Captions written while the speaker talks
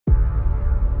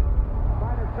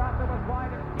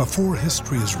Before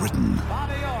history is written,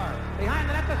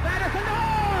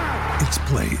 it's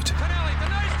played.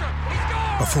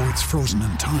 Before it's frozen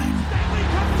in time,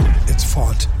 it's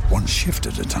fought one shift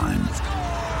at a time.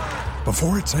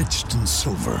 Before it's etched in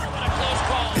silver,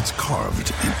 it's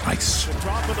carved in ice.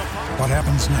 What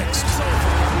happens next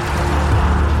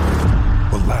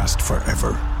will last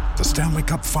forever. The Stanley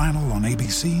Cup Final on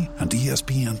ABC and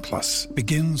ESPN Plus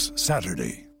begins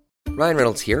Saturday. Ryan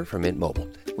Reynolds here from Mint Mobile.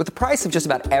 With the price of just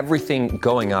about everything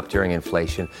going up during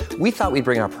inflation, we thought we'd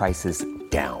bring our prices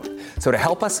down. So to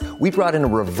help us, we brought in a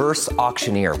reverse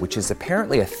auctioneer, which is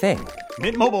apparently a thing.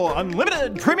 Mint Mobile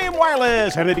Unlimited Premium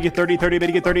Wireless. How to get 30, 30, bit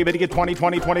to get 30, bit to get 20,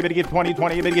 20, 20, bit to get 20,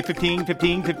 20, bit to get 15,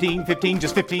 15, 15, 15,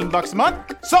 just $15 a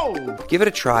month? Sold! Give it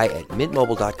a try at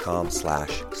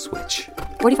mintmobile.com/switch.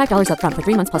 $45 up front for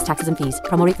 3 months plus taxes and fees.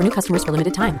 Promo rate for new customers for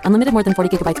limited time. Unlimited more than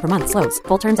 40 gigabytes per month. Slows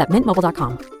full terms at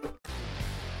mintmobile.com.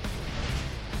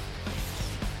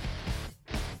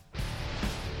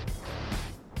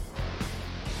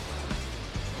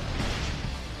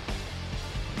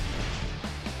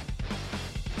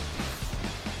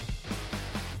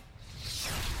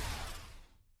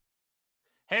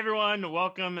 Hey everyone,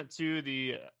 welcome to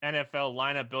the NFL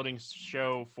lineup building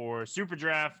show for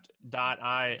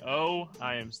superdraft.io.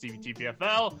 I am Stevie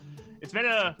TPFL. It's been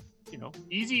a,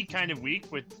 easy kind of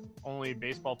week with only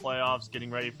baseball playoffs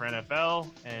getting ready for NFL,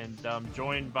 and I'm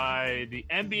joined by the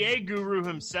NBA guru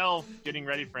himself getting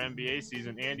ready for NBA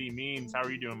season, Andy Means. How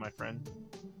are you doing, my friend?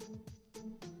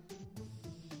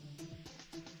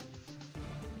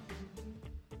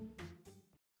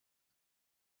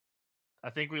 I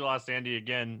think we lost Andy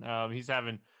again. He's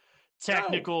having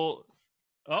technical.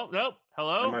 Oh, nope.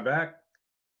 Hello. Am I back?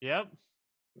 Yep.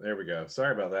 There we go.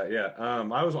 Sorry about that. Yeah.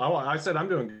 I said I'm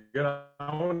doing good.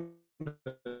 I wonder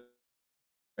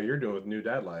how you're doing with new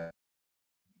dad life.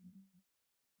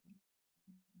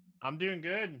 I'm doing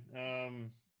good.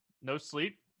 No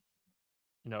sleep.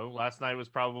 Last night was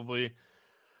probably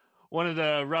one of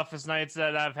the roughest nights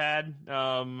that I've had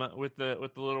with the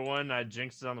little one. I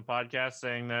jinxed it on the podcast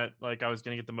saying that I was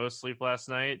going to get the most sleep last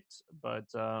night, but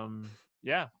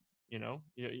yeah, you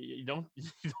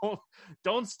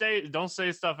don't say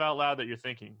stuff out loud that you're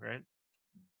thinking, right?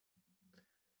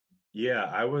 Yeah,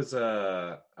 I was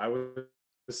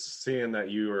seeing that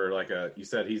you were you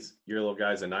said your little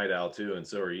guy's a night owl too, and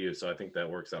so are you. So I think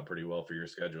that works out pretty well for your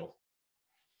schedule.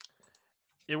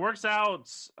 It works out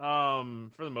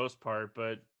for the most part,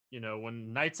 but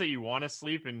when nights that you want to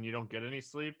sleep and you don't get any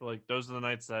sleep, those are the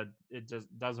nights that it just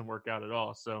doesn't work out at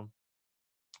all. So,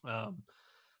 but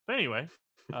anyway,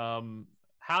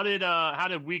 how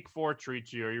did week 4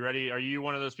 treat you? Are you ready? Are you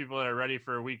one of those people that are ready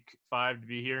for week 5 to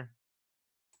be here?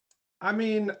 I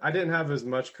mean, I didn't have as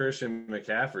much Christian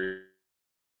McCaffrey,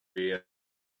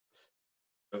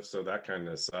 so that kind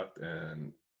of sucked.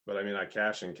 But I mean, I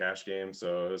cashed in cash games,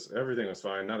 so everything was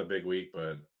fine. Not a big week,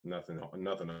 but nothing to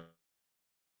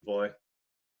play.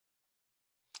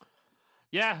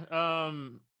 Yeah, I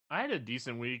had a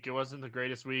decent week. It wasn't the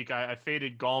greatest week. I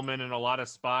faded Gallman in a lot of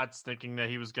spots, thinking that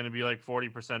he was going to be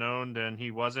 40% owned, and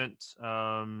he wasn't.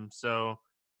 So,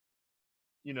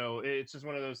 it's just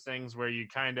one of those things where you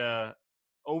kind of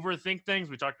overthink things.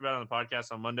 We talked about it on the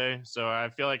podcast on Monday, so I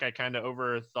feel like I kind of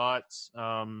overthought,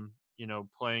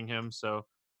 playing him. So.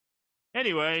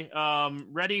 Anyway,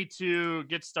 ready to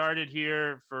get started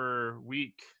here for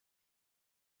week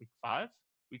 5?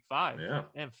 Week 5. Yeah.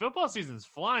 And football season's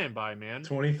flying by, man.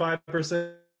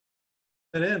 25%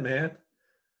 in, man.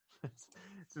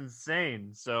 It's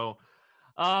insane. So,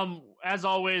 as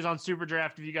always on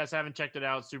Superdraft, if you guys haven't checked it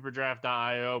out,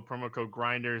 superdraft.io, promo code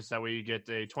grinders. That way you get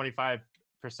a 25%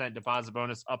 deposit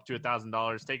bonus up to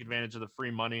 $1,000. Take advantage of the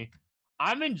free money.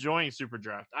 I'm enjoying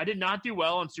Superdraft. I did not do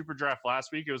well on Superdraft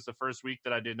last week. It was the first week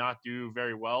that I did not do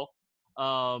very well.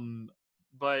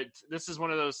 But this is one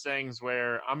of those things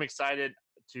where I'm excited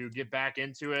to get back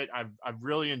into it. I've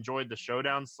really enjoyed the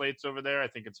showdown slates over there. I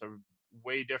think it's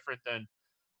way different than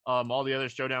all the other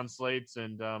showdown slates,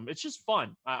 and it's just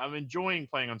fun. I'm enjoying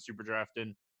playing on Superdraft.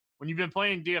 And when you've been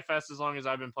playing DFS as long as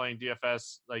I've been playing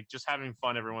DFS, just having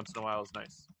fun every once in a while is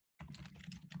nice.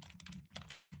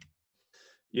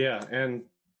 Yeah, and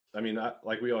I mean,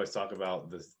 like we always talk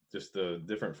about this, just the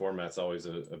different formats always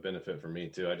a benefit for me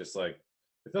too. I just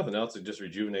if nothing else, it just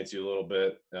rejuvenates you a little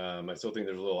bit. I still think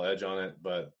there's a little edge on it,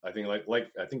 but I think I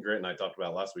think Grant and I talked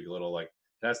about last week a little, it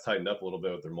has tightened up a little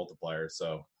bit with their multipliers.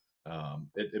 So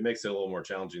it makes it a little more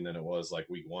challenging than it was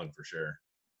week 1 for sure.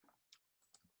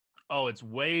 Oh, it's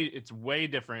way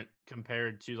different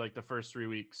compared to the first 3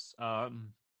 weeks. So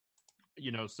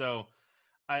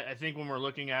I think when we're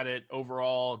looking at it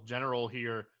overall general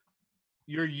here,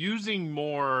 you're using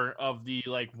more of the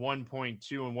like 1.2 and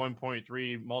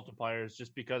 1.3 multipliers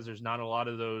just because there's not a lot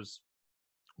of those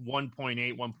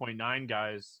 1.8, 1.9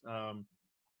 guys.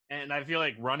 And I feel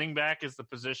like running back is the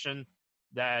position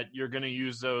that you're going to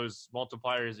use those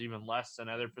multipliers even less than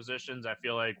other positions. I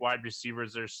feel like wide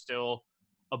receivers, there's still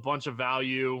a bunch of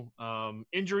value.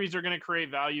 Injuries are going to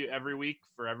create value every week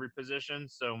for every position.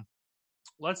 So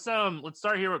let's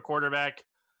start here with quarterback.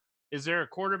 Is there a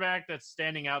quarterback that's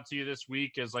standing out to you this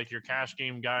week as like your cash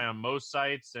game guy on most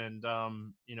sites? And,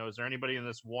 is there anybody in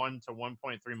this 1 to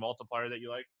 1.3 multiplier that you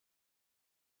like?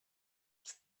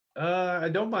 I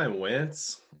don't mind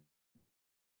Wentz.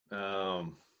 I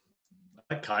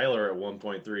like Kyler at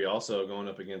 1.3 also going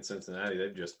up against Cincinnati.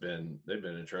 They've been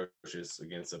atrocious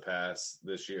against the pass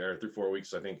this year, through 4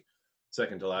 weeks. I think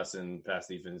second to last in pass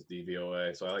defense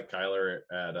DVOA. So I like Kyler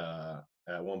at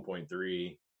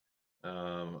 1.3.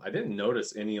 I didn't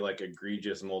notice any like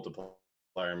egregious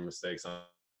multiplier mistakes on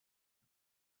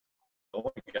the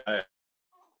only guy.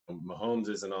 Mahomes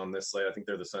isn't on this slate. I think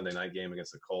they're the Sunday night game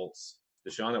against the Colts.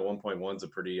 Deshaun at 1.1 is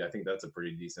I think that's a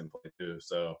pretty decent play too.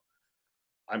 So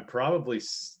I'm probably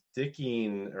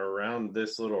sticking around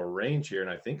this little range here, and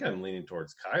I think I'm leaning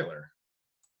towards Kyler.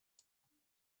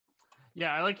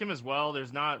 Yeah, I like him as well.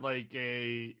 There's not like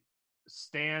a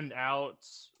standout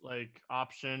like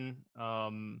option.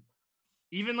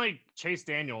 Even like Chase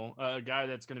Daniel, a guy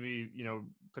that's going to be,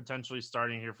 potentially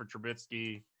starting here for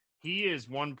Trubisky, he is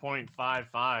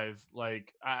 1.55.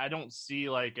 Like I don't see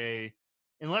like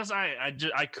unless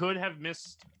I could have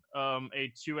missed a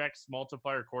 2x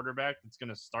multiplier quarterback that's going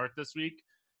to start this week,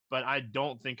 but I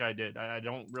don't think I did. I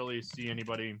don't really see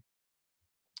anybody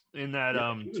in that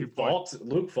 2 point.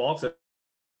 Luke Falk at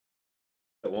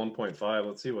 1.5.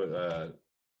 Let's see what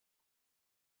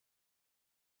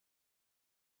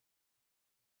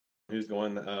who's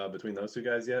going between those two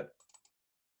guys yet?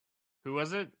 Who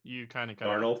was it? You kind of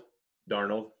Darnold.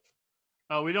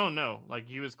 Oh, we don't know. Like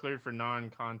he was cleared for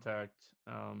non-contact,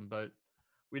 but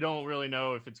we don't really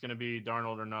know if it's going to be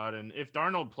Darnold or not. And if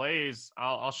Darnold plays,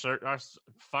 I'll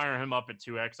fire him up at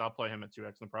 2x. I'll play him at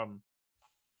 2x, no problem.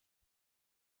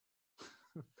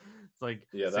 It's like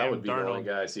that Sam would be Darnold. the only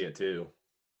guy I see it too.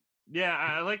 Yeah,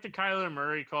 I like the Kyler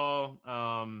Murray call.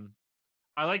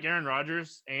 I like Aaron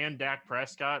Rodgers and Dak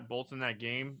Prescott both in that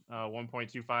game,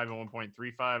 1.25 and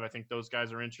 1.35. I think those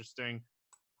guys are interesting.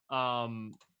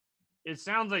 It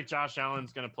sounds like Josh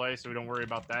Allen's going to play, so we don't worry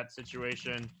about that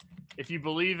situation. If you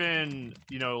believe in,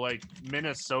 like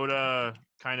Minnesota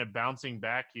kind of bouncing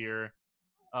back here,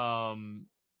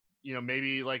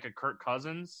 maybe like a Kirk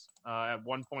Cousins at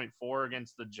 1.4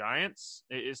 against the Giants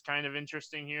is kind of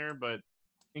interesting here. But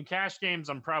in cash games,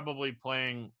 I'm probably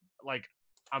playing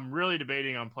I'm really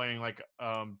debating on playing like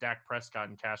Dak Prescott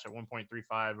in cash at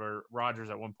 1.35 or Rodgers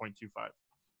at 1.25.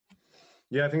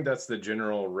 Yeah, I think that's the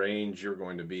general range you're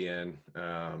going to be in.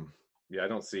 I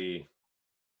don't see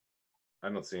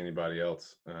anybody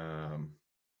else.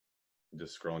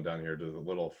 Just scrolling down here to the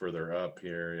little further up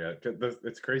here. Yeah,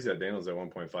 it's crazy that Daniel's at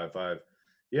 1.55.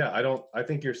 Yeah, I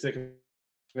think you're sticking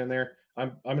in there.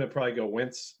 I'm going to probably go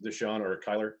Wentz, Deshaun, or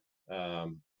Kyler.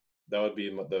 That would be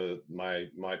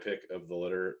my pick of the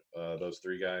litter, those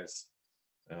three guys.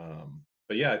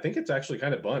 But yeah, I think it's actually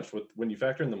kind of bunched when you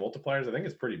factor in the multipliers. I think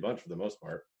it's pretty bunched for the most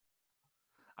part.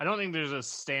 I don't think there's a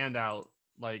standout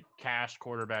like cash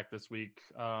quarterback this week.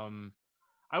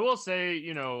 I will say,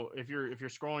 if you're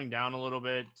scrolling down a little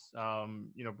bit,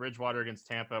 Bridgewater against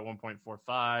Tampa at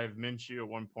 1.45, Minshew at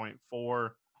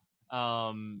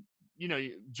 1.4.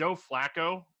 Joe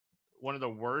Flacco, one of the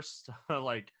worst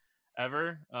like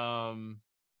ever.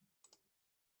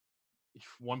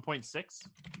 1.6.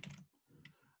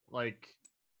 Like,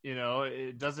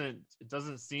 it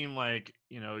doesn't seem like,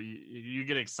 you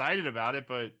get excited about it,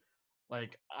 but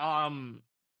like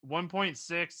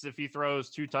 1.6 if he throws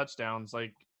 2 touchdowns,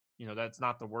 like, that's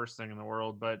not the worst thing in the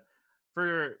world. But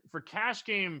for cash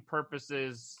game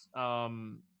purposes,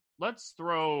 let's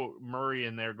throw Murray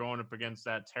in there going up against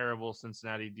that terrible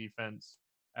Cincinnati defense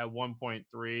at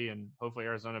 1.3, and hopefully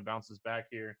Arizona bounces back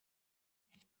here.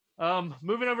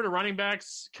 Moving over to running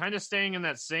backs, kind of staying in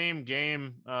that same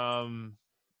game.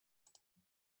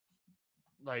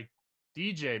 Like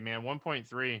DJ, man,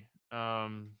 1.3.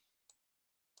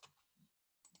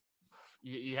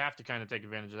 You have to kind of take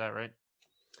advantage of that, right?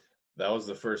 That was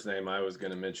the first name I was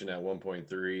going to mention at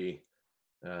 1.3.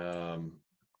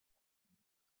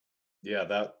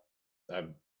 That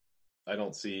I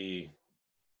don't see,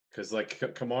 because like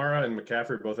Kamara and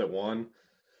McCaffrey are both at 1.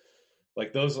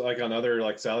 Like those, like on other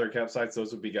like salary cap sites,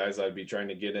 those would be guys I'd be trying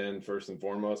to get in first and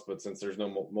foremost. But since there's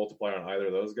no multiplier on either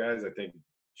of those guys, I think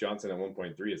Johnson at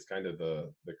 1.3 is kind of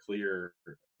the clear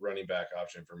running back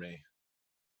option for me.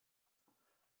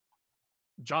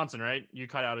 Johnson, right? You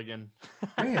cut out again.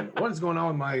 Man, what is going on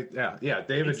with my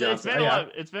David Johnson.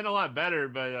 It's been a lot better,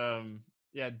 but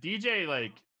DJ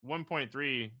like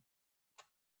 1.3.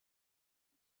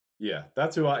 Yeah,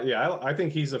 that's who I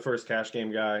think he's the first cash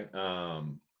game guy.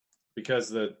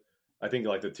 Because I think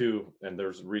like the two, and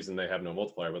there's a reason they have no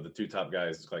multiplier, but the two top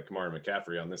guys like Kamara and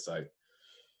McCaffrey on this site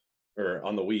or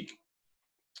on the week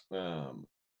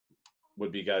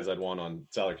would be guys I'd want on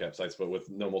salary cap sites, but with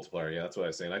no multiplier. Yeah, that's what I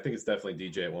was saying. I think it's definitely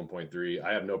DJ at 1.3.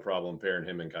 I have no problem pairing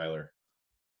him and Kyler.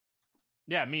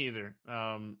 Yeah, me either.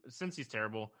 Since he's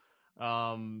terrible.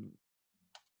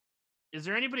 Is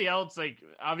there anybody else? Like,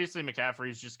 obviously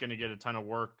McCaffrey's just going to get a ton of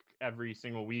work every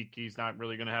single week. He's not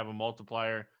really going to have a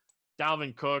multiplier.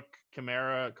 Dalvin Cook,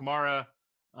 Kamara,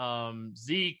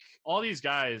 Zeke, all these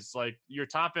guys, like your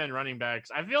top end running backs,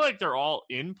 I feel like they're all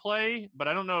in play, but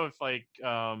I don't know if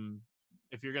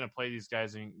if you're going to play these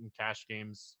guys in cash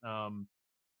games.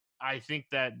 I think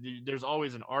that there's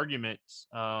always an argument.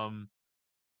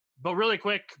 But really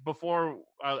quick, before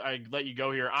I let you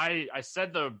go here, I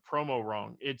said the promo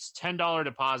wrong. It's $10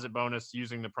 deposit bonus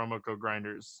using the promo code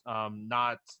Grinders,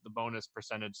 not the bonus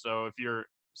percentage. So if you're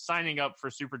signing up for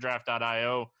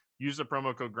superdraft.io, use the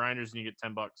promo code Grinders and you get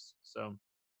 $10. So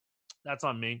that's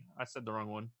on me. I said the wrong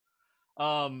one.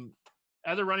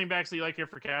 Other running backs that you like here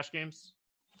for cash games?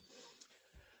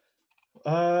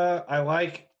 I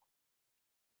like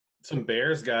some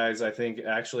Bears guys. I think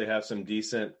actually have some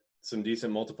decent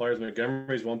multipliers.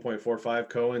 Montgomery's 1.45,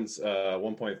 Cohen's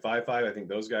 1.55. I think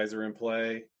those guys are in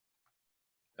play.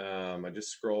 I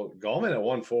just scrolled Gallman at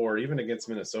 1.4, even against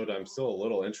Minnesota. I'm still a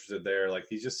little interested there. Like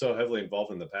he's just so heavily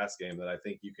involved in the pass game that I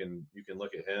think you can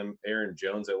look at him. Aaron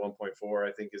Jones at 1.4,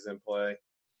 I think is in play.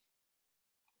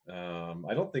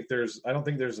 I don't think there's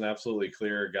an absolutely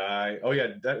clear guy. Oh yeah,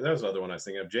 that was the other one I was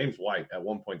thinking of. James White at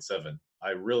 1.7.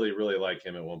 I really, really like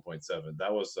him at 1.7.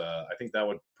 That was, I think that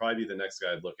would probably be the next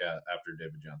guy I'd look at after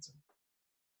David Johnson.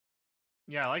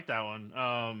 Yeah, I like that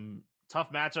one.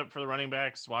 Tough matchup for the running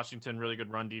backs. Washington, really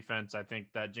good run defense. I think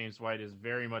that James White is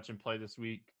very much in play this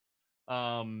week.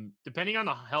 Depending on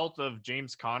the health of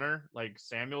James Conner, like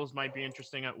Samuels might be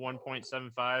interesting at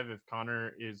 1.75 if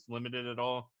Conner is limited at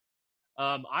all.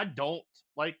 I don't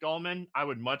like Gallman. I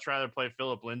would much rather play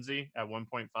Phillip Lindsay at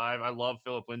 1.5. I love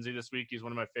Phillip Lindsay this week. He's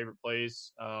one of my favorite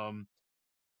plays.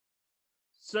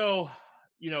 So,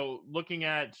 looking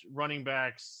at running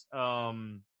backs,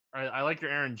 I like your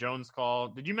Aaron Jones call.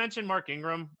 Did you mention Mark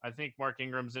Ingram? I think Mark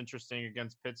Ingram's interesting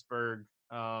against Pittsburgh.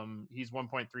 He's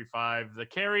 1.35. The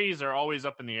carries are always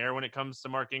up in the air when it comes to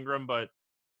Mark Ingram, but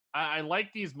I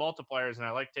like these multipliers, and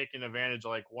I like taking advantage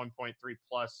of like 1.3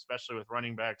 plus, especially with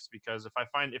running backs, because if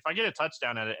I get a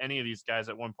touchdown at any of these guys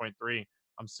at 1.3,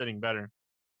 I'm sitting better.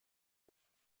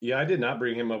 Yeah, I did not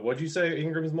bring him up. What'd you say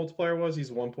Ingram's multiplier was?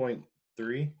 He's 1.3?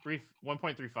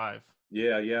 1.35.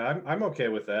 Yeah, I'm okay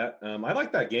with that. I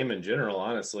like that game in general,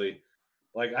 honestly.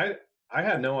 Like I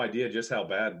had no idea just how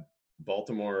bad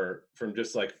Baltimore, from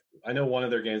just like, I know one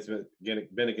of their games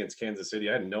been against Kansas City.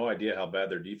 I had no idea how bad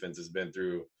their defense has been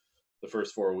through the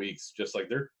first 4 weeks. Just like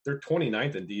they're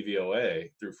 29th in DVOA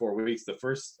through 4 weeks. The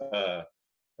first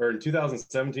or in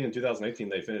 2017 and 2018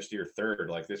 they finished year third.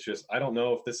 Like it's just, I don't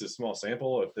know if this is small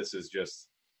sample, if this is just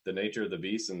the nature of the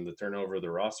beast and the turnover of the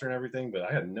roster and everything, but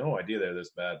I had no idea they're this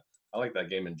bad. I like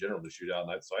that game in general to shoot out,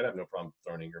 so I'd have no problem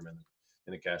throwing Ingram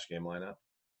in a cash game lineup.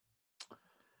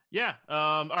 Yeah.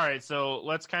 All right. So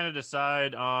let's kind of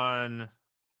decide on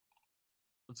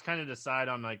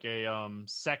like a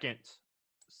second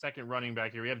running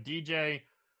back here. We have DJ.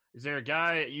 Is there a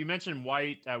guy you mentioned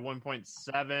White at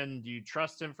 1.7? Do you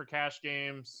trust him for cash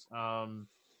games?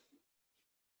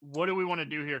 What do we want to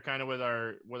do here kind of with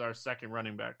our second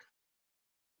running back?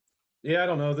 Yeah, I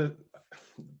don't know that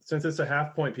since it's a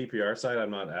half point PPR site, I'm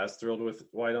not as thrilled with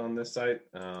White on this site.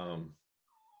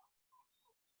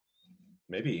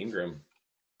 Maybe Ingram.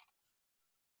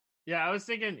 Yeah, I was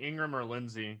thinking Ingram or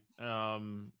Lindsay.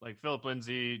 Like Phillip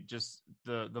Lindsay, just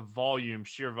the volume,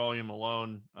 sheer volume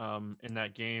alone in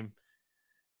that game.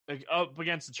 Like up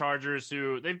against the Chargers,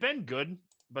 who they've been good,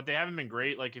 but they haven't been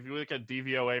great. Like if you look at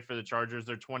DVOA for the Chargers,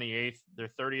 they're 28th.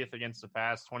 They're 30th against the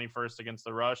pass, 21st against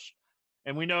the rush.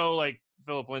 And we know like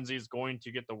Phillip Lindsay is going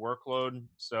to get the workload.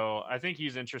 So I think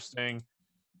he's interesting.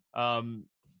 We'll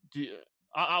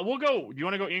go. Do you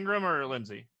want to go Ingram or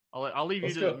Lindsay? I'll leave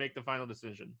you to make the final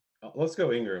decision. Let's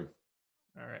go Ingram.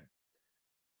 All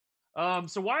right.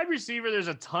 So wide receiver, there's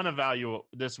a ton of value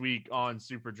this week on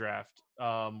Super Draft.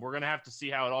 We're going to have to see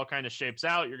how it all kind of shapes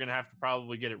out. You're going to have to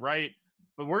probably get it right.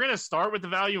 But we're going to start with the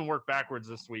value and work backwards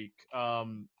this week.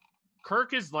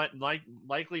 Kirk is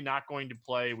likely not going to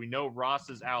play. We know Ross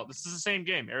is out. This is the same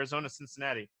game,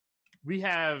 Arizona-Cincinnati. We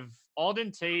have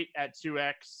Alden Tate at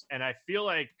 2X, and I feel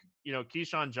like,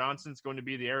 Keyshawn Johnson's going to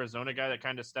be the Arizona guy that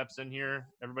kind of steps in here.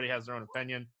 Everybody has their own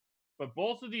opinion. But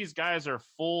both of these guys are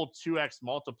full 2X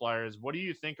multipliers. What do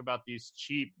you think about these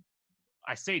cheap,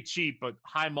 I say cheap, but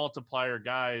high multiplier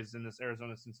guys in this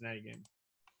Arizona-Cincinnati game?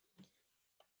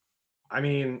 I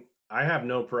mean, I have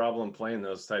no problem playing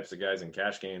those types of guys in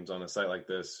cash games on a site like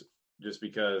this, just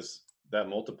because that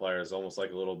multiplier is almost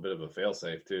like a little bit of a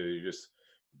fail-safe too.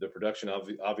 The production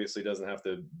obviously doesn't have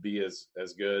to be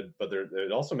as good, but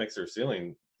it also makes their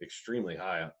ceiling extremely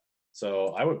high.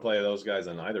 So I would play those guys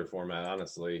in either format,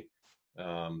 honestly.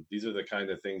 These are the kind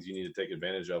of things you need to take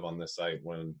advantage of on this site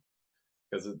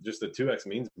because just the 2X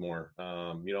means more.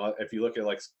 If you look at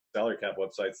like salary cap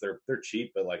websites, they're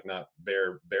cheap, but like not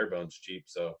bare bones cheap.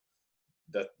 So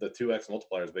the 2X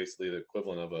multiplier is basically the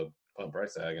equivalent of a punt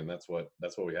price tag, and that's what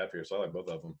we have here. So I like both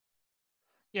of them.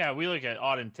 Yeah, we look at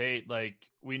Auden Tate. Like,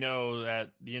 we know that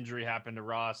the injury happened to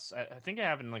Ross. I think it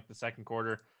happened in like the second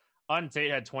quarter. Auden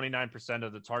Tate had 29%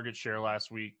 of the target share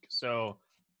last week. So,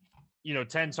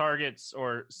 10 targets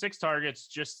or 6 targets,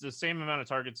 just the same amount of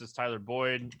targets as Tyler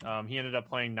Boyd. He ended up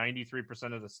playing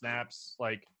 93% of the snaps.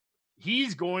 Like,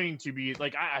 he's going to be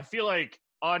like, I feel like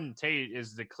Auden Tate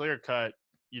is the clear cut,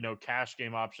 cash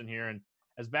game option here. And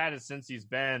as bad as Cincy's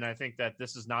been, I think that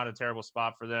this is not a terrible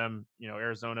spot for them.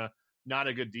 Arizona, not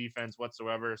a good defense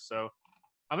whatsoever. So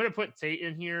I'm going to put Tate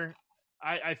in here.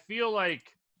 I feel like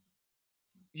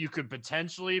you could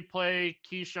potentially play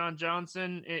Keyshawn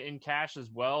Johnson in cash as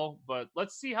well, but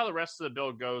let's see how the rest of the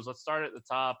build goes. Let's start at the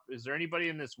top. Is there anybody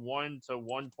in this 1 to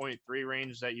 1.3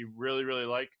 range that you really, really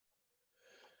like?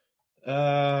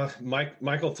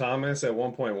 Michael Thomas at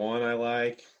 1.1 I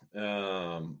like.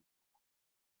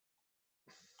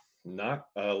 Not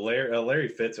Larry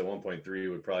Fitz at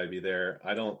 1.3 would probably be there.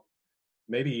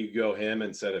 Maybe you go him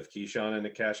instead of Keyshawn in the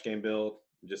cash game build.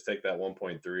 Just take that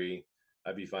 1.3.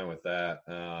 I'd be fine with that.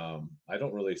 I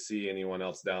don't really see anyone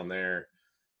else down there.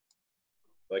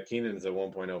 Like Keenan's at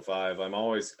 1.05.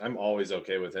 I'm always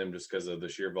okay with him just because of the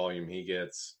sheer volume he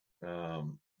gets. I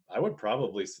would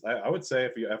say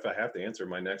if I have to answer,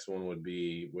 my next one would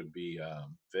be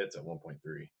Fitz at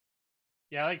 1.3.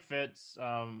 Yeah, I like Fitz.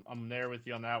 I'm there with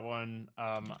you on that one.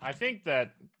 I think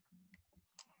that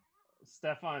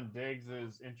Stefon Diggs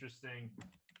is interesting.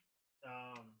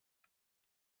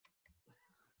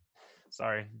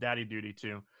 Sorry, daddy duty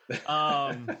too.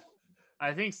 I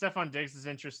think Stefon Diggs is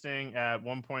interesting at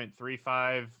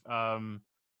 1.35.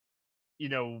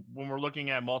 When we're looking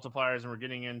at multipliers and we're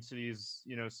getting into these,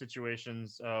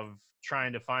 situations of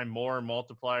trying to find more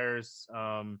multipliers.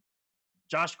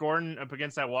 Josh Gordon up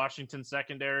against that Washington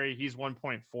secondary, he's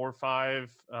 1.45.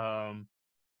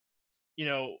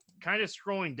 Kind of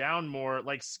scrolling down more,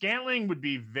 like Scantling would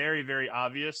be very, very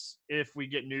obvious if we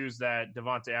get news that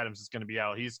Devontae Adams is going to be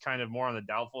out. He's kind of more on the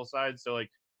doubtful side. So like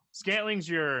Scantling's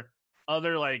your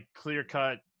other like clear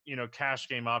cut, cash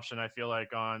game option, I feel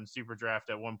like, on Super Draft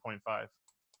at 1.5.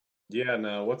 Yeah,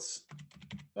 no,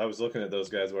 I was looking at those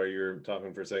guys while you were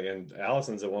talking for a second.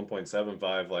 Allison's at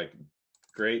 1.75, like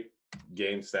great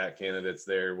game stat candidates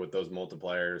there with those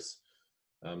multipliers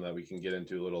that we can get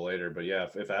into a little later. But yeah,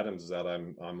 if Adams is out,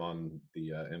 I'm on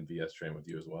the MVS train with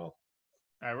you as well.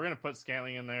 All right, we're gonna put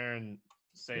Scantling in there and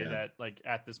say that like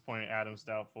at this point Adams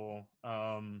doubtful.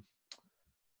 Kind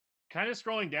of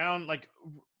scrolling down, like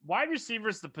wide receiver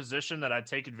is the position that I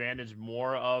take advantage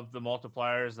more of the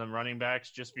multipliers than running backs,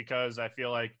 just because I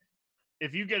feel like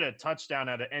if you get a touchdown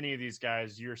out of any of these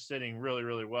guys, you're sitting really,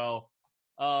 really well.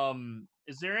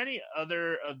 Is there any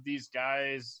other of these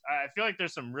guys? I feel like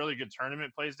there's some really good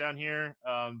tournament plays down here.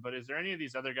 But is there any of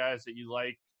these other guys that you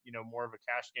like, more of a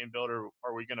cash game build, or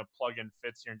are we going to plug in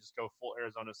Fitz here and just go full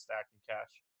Arizona stack and cash?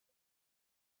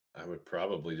 I would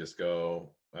probably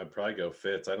go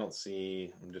Fitz. I'm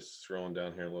just scrolling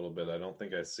down here a little bit. I don't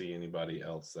think I see anybody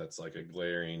else that's like a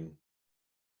glaring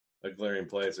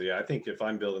play. So yeah, I think if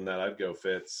I'm building that, I'd go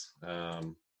Fitz.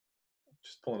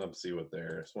 Just pulling up to see what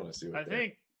they're. Just want to see what. I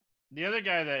think the other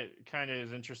guy that kind of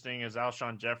is interesting is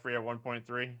Alshon Jeffrey at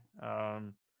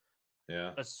 1.3.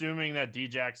 Yeah. Assuming that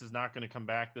Djax is not going to come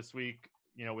back this week,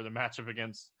 with a matchup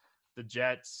against the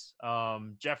Jets.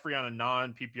 Jeffrey on a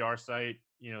non-PPR site,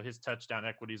 his touchdown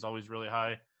equity is always really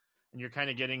high. And you're kind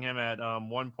of getting him at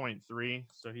 1.3,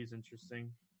 so he's interesting.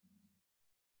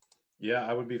 Yeah,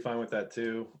 I would be fine with that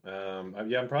too.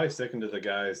 I'm probably sticking to the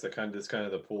guys that kind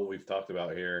of the pool we've talked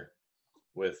about here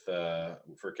with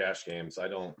for cash games. I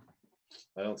don't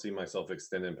I don't see myself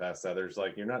extending past that. There's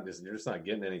like, you're just not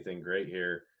getting anything great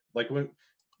here. Like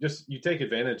you take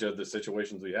advantage of the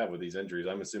situations we have with these injuries.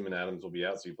 I'm assuming Adams will be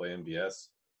out, so you play MVS,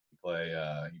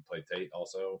 you play Tate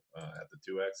also at the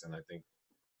 2X, and I think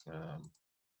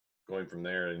going from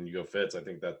there and you go Fitz. I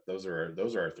think that those are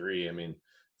our three. I mean,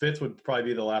 Fitz would probably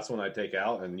be the last one I'd take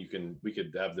out, and we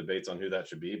could have debates on who that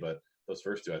should be, but those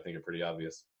first two I think are pretty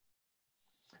obvious.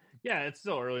 Yeah, it's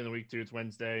still early in the week too. It's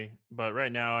Wednesday, but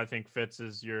right now I think Fitz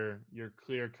is your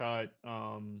clear cut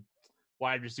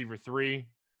wide receiver 3.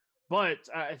 But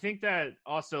I think that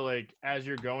also, like, as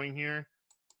you're going here,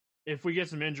 if we get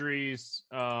some injuries,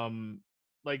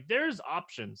 like there's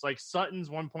options. Like Sutton's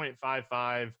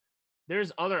 1.55.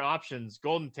 There's other options.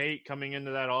 Golden Tate coming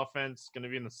into that offense, going to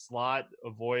be in the slot,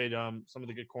 avoid some of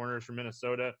the good corners from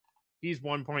Minnesota. He's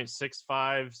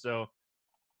 1.65. So,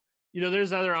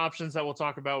 there's other options that we'll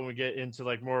talk about when we get into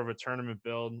like more of a tournament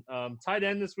build. Tight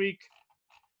end this week,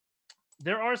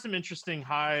 there are some interesting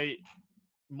high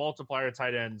multiplier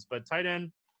tight ends, but tight end,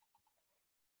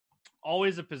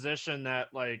 always a position that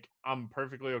like I'm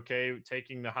perfectly okay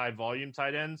taking the high volume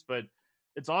tight ends, but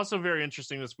it's also very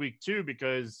interesting this week too,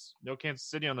 because no Kansas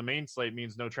City on the main slate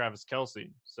means no Travis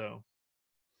Kelce. So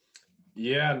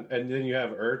yeah, and then you have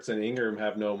Ertz and Ingram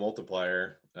have no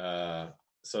multiplier.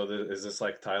 So is this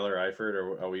like Tyler Eifert,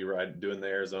 or are we doing the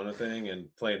Arizona thing and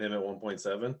playing him at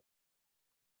 1.7?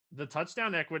 The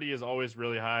touchdown equity is always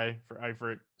really high for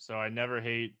Eifert, so I never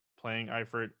hate playing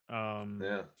Eifert.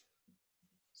 Yeah.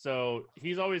 So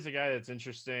he's always a guy that's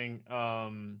interesting.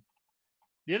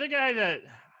 The other guy that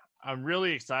I'm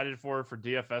really excited for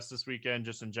DFS this weekend,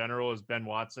 just in general, is Ben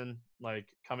Watson, like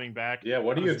coming back. Yeah,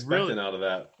 what are you expecting out of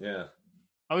that? Yeah.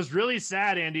 I was really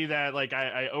sad, Andy, that like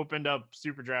I opened up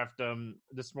Super Draft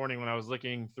this morning when I was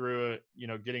looking through it,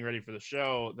 getting ready for the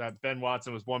show, that Ben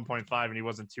Watson was 1.5 and he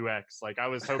wasn't 2X. Like I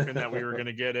was hoping that we were going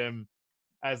to get him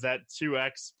as that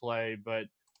 2X play, but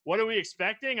what are we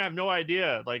expecting? I have no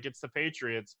idea. Like it's the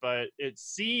Patriots, but it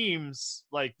seems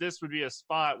like this would be a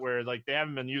spot where like they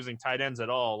haven't been using tight ends at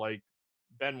all. Like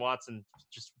Ben Watson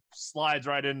just slides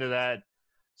right into that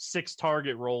 6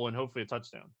 target role and hopefully a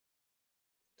touchdown.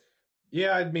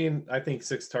 Yeah, I mean, I think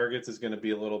 6 targets is going to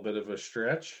be a little bit of a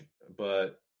stretch,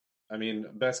 but I mean,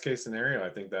 best case scenario, I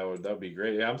think that would be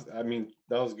great. Yeah, I mean,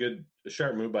 that was good, a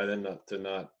sharp move by them to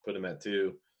not put him at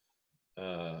 2,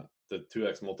 the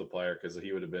 2X multiplier, because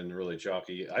he would have been really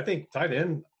chalky. I think tight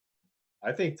end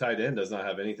does not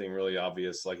have anything really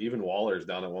obvious. Like even Waller's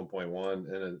down at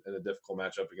 1.1 in a difficult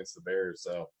matchup against the Bears.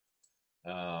 So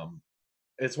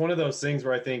it's one of those things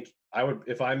where I think I would,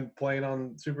 if I'm playing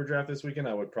on Super Draft this weekend,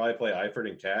 I would probably play Eifert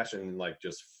in cash and like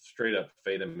just straight up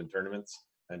fade him in tournaments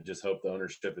and just hope the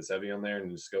ownership is heavy on there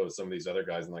and just go with some of these other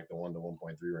guys in like the 1 to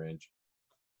 1.3 range.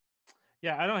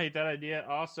 Yeah, I don't hate that idea.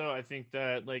 Also, I think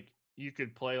that like you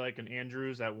could play like an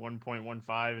Andrews at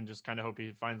 1.15 and just kind of hope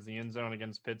he finds the end zone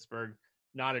against Pittsburgh.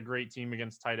 Not a great team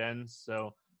against tight ends.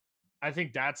 So I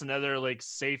think that's another like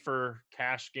safer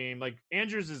cash game. Like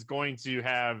Andrews is going to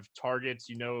have targets,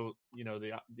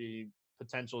 the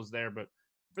potential is there, but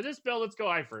for this build, let's go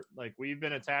Eifert. Like we've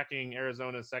been attacking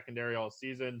Arizona's secondary all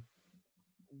season,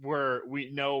 where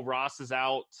we know Ross is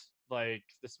out. Like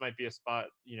this might be a spot,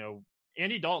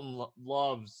 Andy Dalton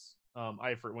loves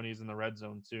Eifert when he's in the red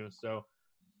zone too. So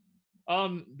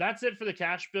that's it for the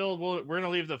cash build. We're going to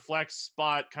leave the flex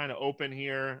spot kind of open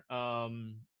here.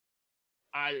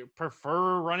 I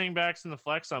prefer running backs in the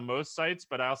flex on most sites,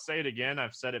 but I'll say it again.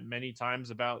 I've said it many times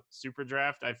about Super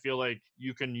Draft. I feel like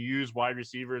you can use wide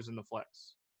receivers in the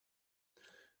flex.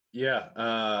 Yeah,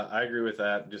 I agree with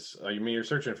that. Just, you're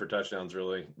searching for touchdowns,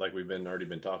 really, like we've already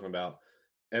been talking about.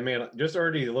 And man, just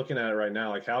already looking at it right now,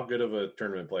 like how good of a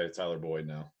tournament play is Tyler Boyd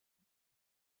now?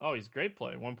 Oh, he's a great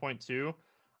play. 1.2.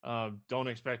 Don't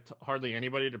expect hardly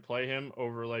anybody to play him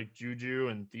over like Juju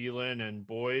and Thielen and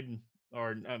Boyd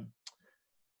or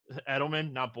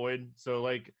Edelman, not Boyd. So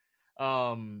like,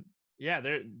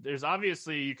 there's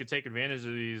obviously you could take advantage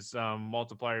of these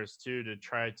multipliers too to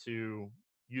try to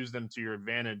use them to your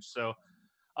advantage. So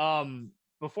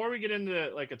before we get into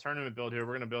like a tournament build here,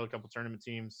 we're going to build a couple tournament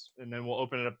teams and then we'll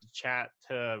open it up to chat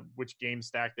to which game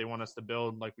stack they want us to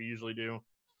build like we usually do.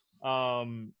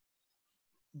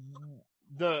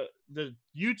 The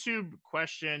YouTube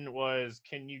question was,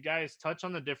 can you guys touch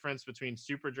on the difference between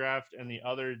Super Draft and the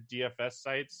other DFS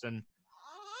sites? And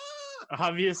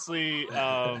obviously,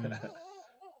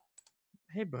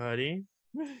 hey buddy.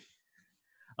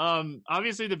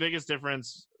 Obviously the biggest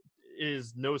difference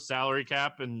is no salary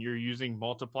cap and you're using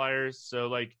multipliers. So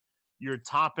like your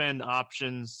top end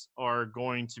options are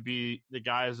going to be the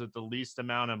guys with the least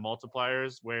amount of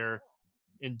multipliers, where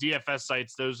in DFS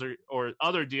sites, or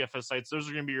other DFS sites, those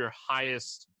are going to be your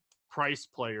highest price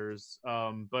players.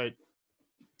 But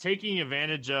taking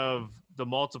advantage of the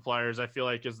multipliers, I feel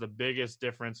like, is the biggest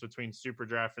difference between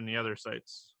SuperDraft and the other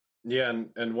sites. Yeah,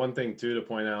 and one thing too to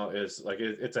point out is like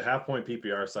it's a half point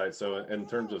PPR site, so in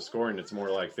terms of scoring, it's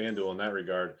more like FanDuel in that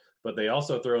regard. But they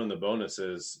also throw in the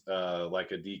bonuses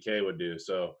like a DK would do.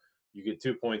 So you get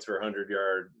 2 points for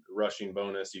 100-yard rushing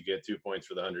bonus, you get 2 points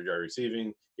for the 100-yard receiving,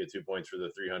 you get 2 points for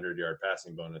the 300-yard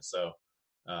passing bonus. So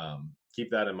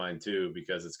keep that in mind too,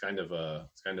 because it's kind of a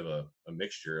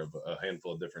mixture of a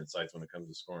handful of different sites when it comes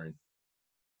to scoring.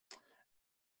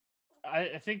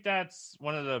 I think that's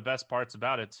one of the best parts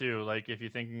about it too. Like if you're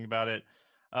thinking about it,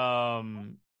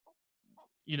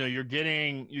 you're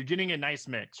getting a nice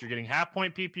mix. You're getting half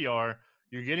point PPR,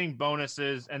 you're getting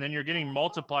bonuses, and then you're getting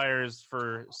multipliers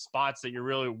for spots that you're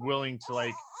really willing to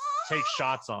like take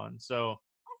shots on. So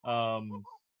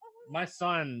my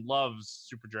son loves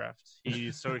SuperDraft.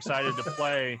 He's so excited to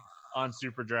play on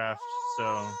SuperDraft.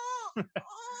 So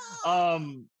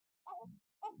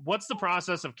what's the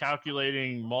process of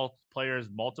calculating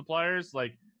multipliers?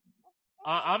 Like,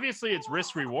 obviously it's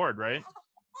risk reward, right?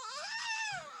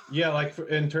 Yeah, like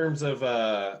in terms of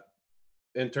like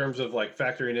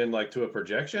factoring in like to a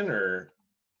projection, or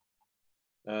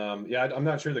I'm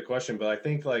not sure the question, but I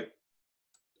think like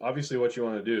obviously what you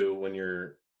want to do when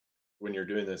you're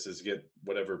doing this is get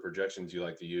whatever projections you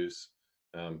like to use.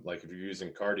 Like if you're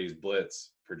using Cardi's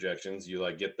Blitz projections, you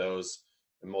like get those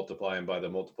and multiply them by the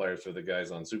multipliers for the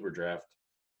guys on SuperDraft.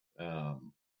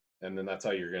 And then that's how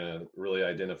you're going to really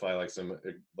identify like some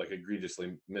like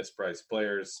egregiously mispriced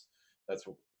players.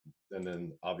 And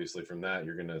then obviously from that,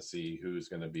 you're going to see who's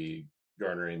going to be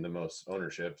garnering the most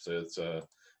ownership. So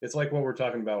it's like what we're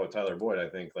talking about with Tyler Boyd. I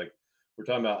think like we're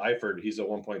talking about Eifert, he's a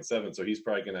 1.7, so he's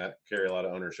probably going to carry a lot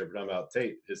of ownership. We're talking about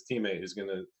Tate, his teammate,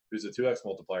 who's a 2x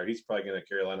multiplier. He's probably going to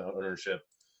carry a lot of ownership.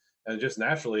 And just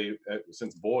naturally,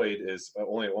 since Boyd is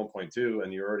only at 1.2,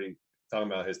 and you're already talking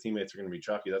about his teammates are going to be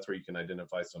chalky, that's where you can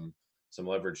identify some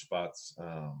leverage spots,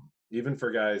 even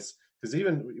for guys. Because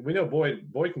even we know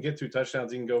Boyd can get 2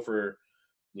 touchdowns. He can go for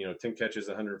 10 catches,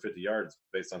 150 yards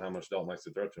based on how much Dalton likes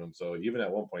to throw to him. So even at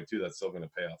 1.2, that's still going to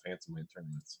pay off handsomely in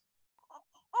tournaments.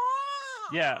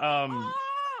 Yeah,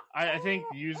 I think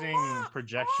using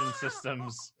projection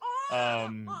systems.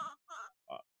 Hey.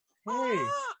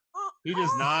 He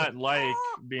does not like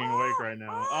being awake right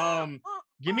now.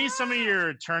 Give me some of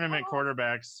your tournament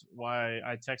quarterbacks while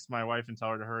I text my wife and tell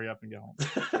her to hurry up and get home.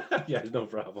 Yeah, no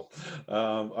problem.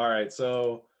 All right,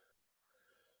 so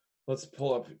let's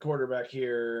pull up quarterback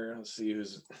here. Let's see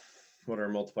what our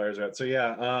multipliers are at. So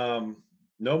yeah,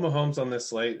 no Mahomes on this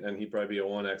slate, and he'd probably be a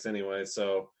 1x anyway.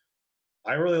 So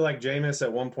I really like Jameis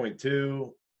at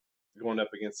 1.2 going up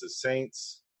against the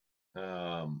Saints.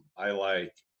 I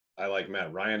like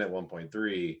Matt Ryan at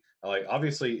 1.3. I like,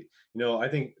 obviously, I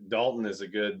think Dalton is a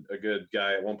good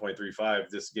guy at 1.35.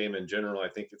 This game in general, I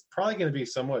think it's probably going to be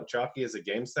somewhat chalky as a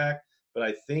game stack,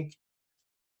 but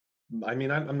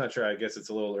I'm not sure. I guess it's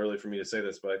a little early for me to say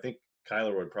this, but I think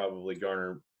Kyler would probably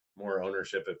garner more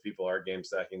ownership if people are game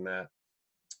stacking that.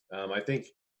 I think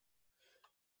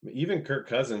even Kirk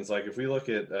Cousins, like if we look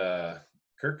at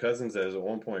Kirk Cousins as a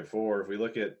 1.4, if we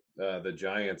look at the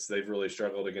Giants, they've really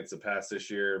struggled against the pass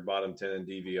this year, bottom 10 in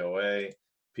DVOA.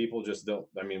 People just don't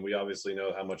 – we obviously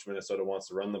know how much Minnesota wants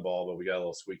to run the ball, but we got a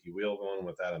little squeaky wheel going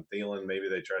with Adam Thielen. Maybe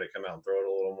they try to come out and throw it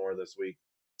a little more this week.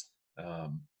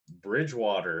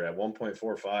 Bridgewater at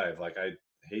 1.45, like I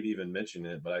hate even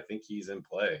mentioning it, but I think he's in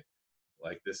play.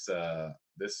 Like this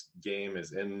game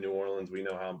is in New Orleans. We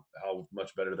know how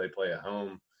much better they play at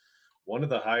home. One of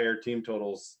the higher team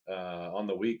totals on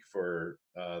the week for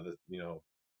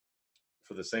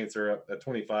for the Saints are up at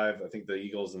 25. I think the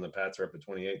Eagles and the Pats are up at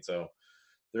 28. So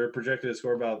they're projected to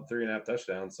score about 3.5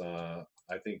 touchdowns. I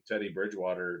think Teddy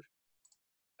Bridgewater,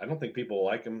 I don't think people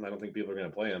like him. I don't think people are going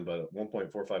to play him, but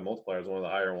 1.45 multiplier is one of the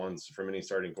higher ones from any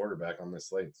starting quarterback on this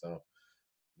slate. So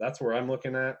that's where I'm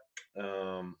looking at.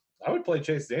 I would play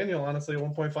Chase Daniel, honestly, at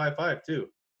 1.55 too.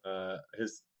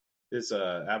 His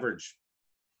average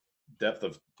depth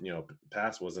of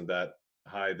pass wasn't that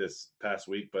high this past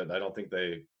week, but I don't think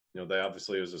they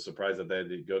obviously it was a surprise that they had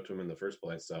to go to him in the first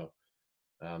place. So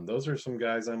those are some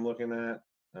guys I'm looking at.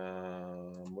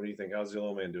 What do you think? How's your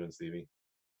little man doing, Stevie?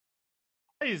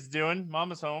 He's doing.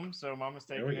 Mama's home, so Mama's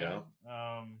taking him.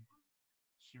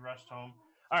 She rushed home.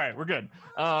 All right, we're good.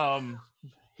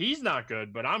 He's not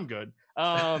good, but I'm good.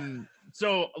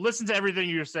 So listen to everything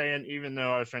you're saying, even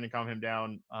though I was trying to calm him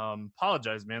down.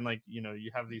 Apologize, man. Like,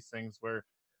 you have these things where.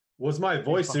 Was my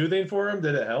voice soothing for him?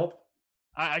 Did it help?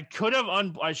 I could have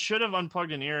I should have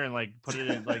unplugged an ear and like put it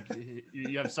in like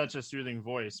you have such a soothing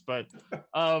voice, but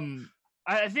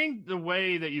I think the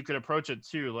way that you could approach it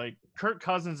too, like Kirk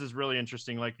Cousins is really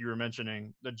interesting. Like you were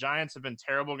mentioning, the Giants have been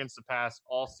terrible against the pass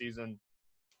all season,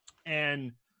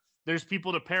 and there's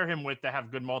people to pair him with that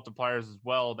have good multipliers as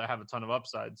well that have a ton of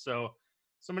upside. So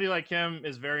somebody like him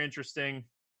is very interesting.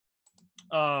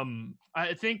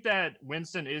 I think that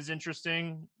Winston is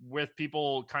interesting with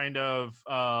people kind of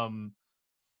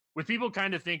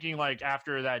thinking like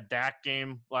after that Dak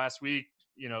game last week,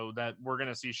 you know, that we're going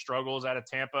to see struggles out of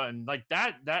Tampa, and like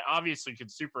that obviously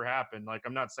could super happen. Like,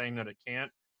 I'm not saying that it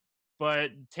can't,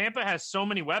 but Tampa has so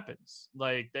many weapons.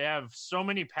 Like, they have so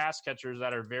many pass catchers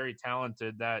that are very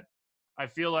talented that I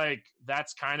feel like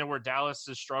that's kind of where Dallas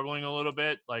is struggling a little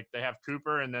bit. Like, they have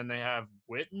Cooper and then they have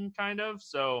Witten kind of.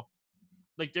 So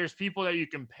like there's people that you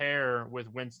can pair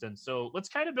with Winston. So let's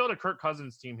kind of build a Kirk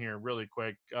Cousins team here really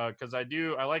quick. Cause I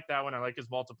like that one. I like his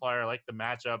multiplier. I like the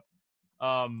matchup.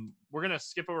 We're going to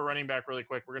skip over running back really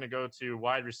quick. We're going to go to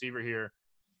wide receiver here.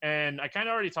 And I kind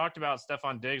of already talked about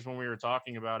Stephon Diggs when we were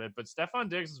talking about it, but Stephon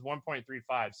Diggs is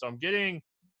 1.35. So I'm getting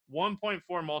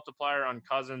 1.4 multiplier on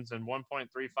Cousins and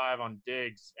 1.35 on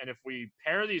Diggs. And if we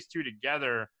pair these two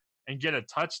together and get a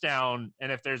touchdown,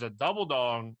 and if there's a double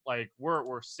dong, like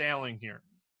we're sailing here.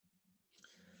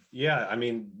 Yeah, I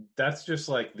mean, that's just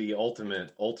like the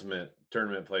ultimate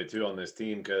tournament play too on this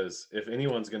team, because if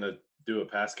anyone's going to do a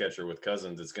pass catcher with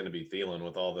Cousins, it's going to be Thielen,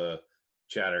 with all the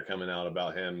chatter coming out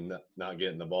about him not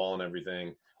getting the ball and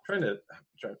everything.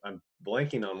 I'm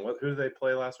blanking on who did they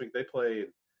play last week? They played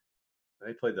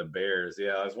the Bears.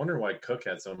 Yeah, I was wondering why Cook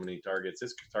had so many targets.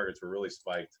 His targets were really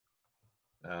spiked.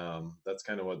 That's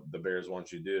kind of what the Bears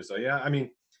want you to do. So yeah, I mean,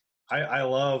 I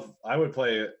would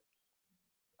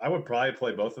probably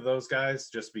play both of those guys,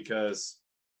 just because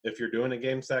if you're doing a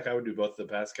game stack, I would do both the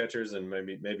pass catchers and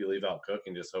maybe leave out Cook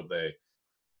and just hope they,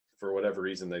 for whatever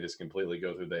reason, they just completely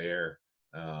go through the air.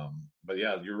 But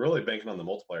yeah, you're really banking on the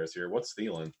multipliers here. What's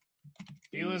Thielen?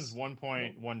 Thielen's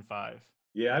 1.15.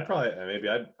 Yeah, I'd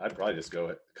probably just go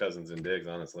at Cousins and Diggs,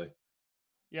 honestly.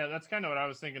 Yeah, that's kind of what I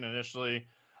was thinking initially.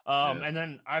 And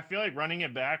then I feel like running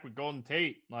it back with Golden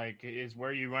Tate, like, is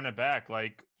where you run it back.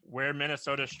 Like, where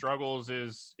Minnesota struggles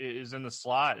is in the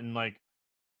slot, and like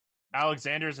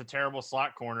Alexander's a terrible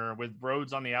slot corner with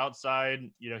Rhodes on the outside.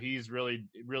 You know, he's really,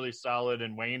 really solid,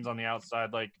 and Wayne's on the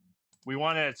outside. Like, we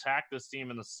want to attack this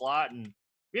team in the slot, and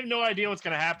we have no idea what's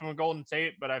going to happen with Golden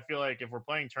Tate, but I feel like if we're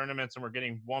playing tournaments and we're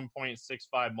getting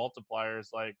 1.65 multipliers,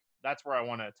 like, that's where I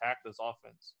want to attack this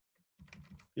offense.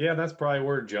 Yeah, that's probably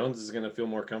where Jones is going to feel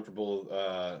more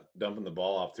comfortable dumping the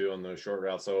ball off too on those short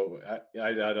routes. So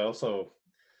I'd also,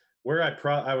 where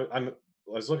I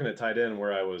was looking at tight end,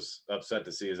 where I was upset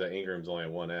to see is that Ingram's only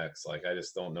at 1x. Like, I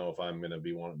just don't know if I'm going to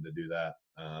be wanting to do that.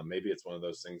 Maybe it's one of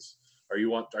those things. Are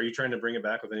you trying to bring it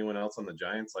back with anyone else on the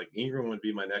Giants? Like, Ingram would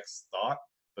be my next thought,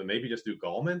 but maybe just do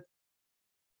Gallman.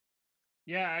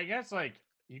 Yeah, I guess like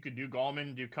you could do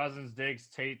Gallman, do Cousins, Diggs,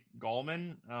 Tate,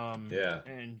 Gallman,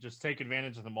 and just take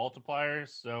advantage of the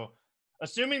multipliers. So,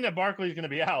 assuming that Barkley's going to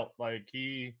be out, like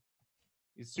he's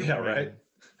super right.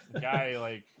 The guy,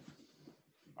 like,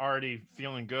 already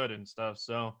feeling good and stuff.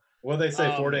 So, well, they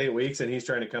say 4 to 8 weeks, and he's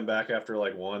trying to come back after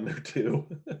like 1 or 2.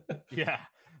 Yeah,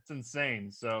 it's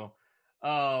insane. So,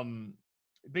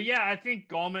 but yeah, I think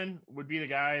Gallman would be the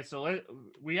guy. So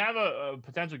we have a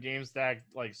potential game stack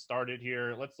like started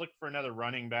here. Let's look for another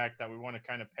running back that we want to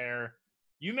kind of pair.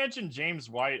 You mentioned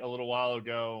James White a little while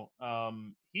ago.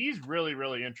 He's really,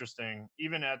 really interesting,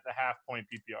 even at the half point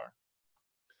PPR.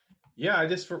 Yeah, I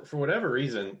just for whatever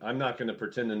reason, I'm not going to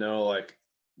pretend to know like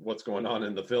what's going on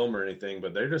in the film or anything,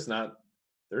 but they're just not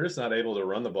able to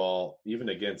run the ball even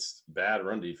against bad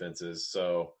run defenses.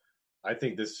 So I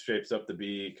think this shapes up to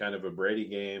be kind of a Brady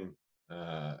game.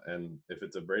 And if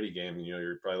it's a Brady game, you know,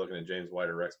 you're probably looking at James White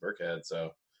or Rex Burkhead.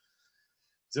 So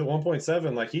it's at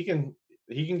 1.7. Like, he can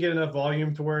get enough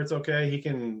volume to where it's okay. He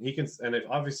can, and if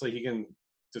obviously he can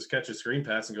just catch a screen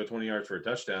pass and go 20 yards for a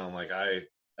touchdown. Like,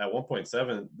 at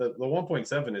 1.7, the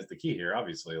 1.7 is the key here.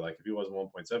 Obviously, like, if he wasn't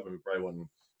 1.7, we probably wouldn't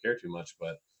care too much.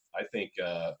 But I think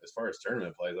as far as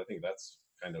tournament plays, I think that's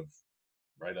kind of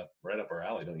right up our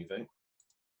alley, don't you think?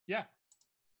 Yeah.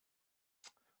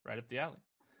 Right up the alley.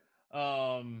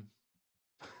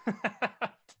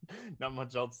 Not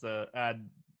much else to add.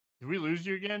 Did we lose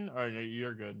you again? Or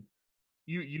you're good?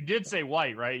 You did say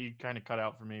White, right? You kind of cut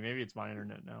out for me. Maybe it's my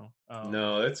internet now.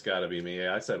 No, it's got to be me.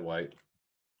 Yeah, I said White.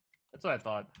 That's what I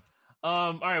thought.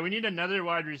 All right, we need another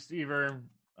wide receiver.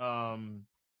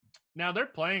 Now they're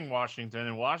playing Washington,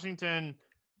 and Washington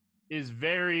is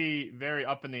very, very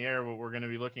up in the air what we're going to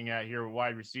be looking at here with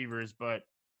wide receivers. But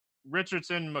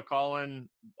Richardson, McCollin,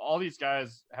 all these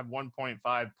guys have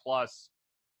 1.5 plus.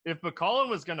 If McCollin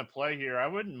was going to play here, I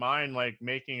wouldn't mind like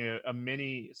making a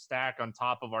mini stack on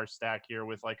top of our stack here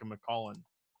with like a McCollin.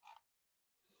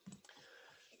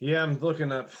 Yeah, I'm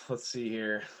looking up. Let's see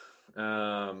here.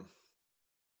 I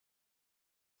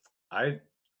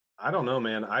don't know,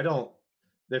 man.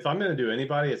 If I'm going to do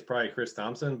anybody, it's probably Chris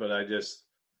Thompson, but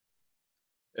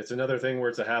it's another thing where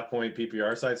it's a half point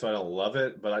PPR site, so I don't love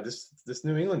it. But this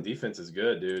New England defense is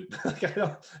good, dude. Like I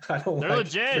don't. They're like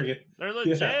legit. They're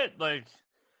legit. Yeah. Like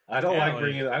I don't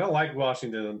I don't like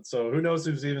Washington. So who knows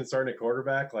who's even starting at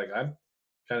quarterback? Like I'm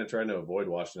kind of trying to avoid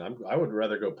Washington. I would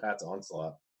rather go Pat's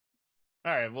Onslaught.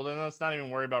 All right, well then let's not even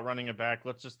worry about running it back.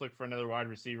 Let's just look for another wide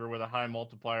receiver with a high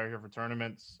multiplier here for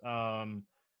tournaments. I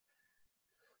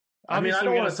mean, I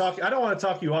don't want to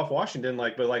talk you off Washington,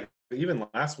 but even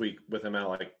last week with him out,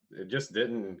 like it just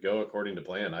didn't go according to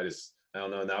plan. I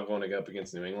don't know. Now going up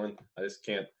against New England, I just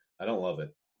can't. I don't love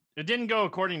it. It didn't go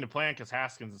according to plan because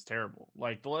Haskins is terrible.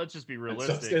 Like, let's just be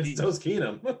realistic. So's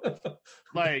Keenum.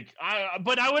 But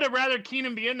I would have rather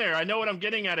Keenum be in there. I know what I'm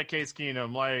getting at Case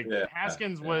Keenum. Like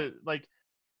Haskins was like,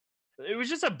 it was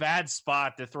just a bad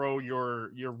spot to throw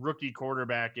your rookie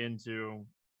quarterback into,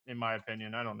 in my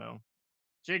opinion. I don't know.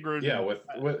 Jay Gruden.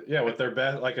 With their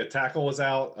best, like a tackle was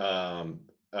out,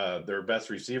 their best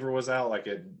receiver was out, like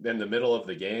in the middle of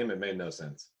the game. It made no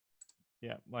sense.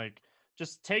 Yeah, like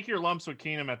just take your lumps with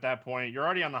Keenum at that point. You're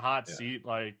already on the hot seat.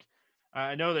 Like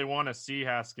I know they want to see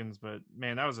Haskins, but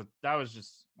man, I was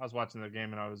watching the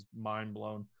game and I was mind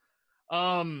blown.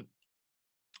 Kind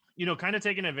of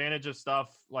taking advantage of stuff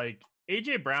like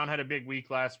AJ Brown had a big week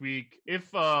last week.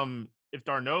 If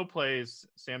Darnold plays,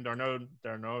 Sam Darnold,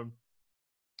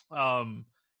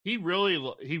 he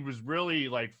was really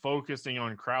like focusing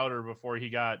on Crowder before he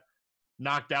got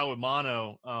knocked out with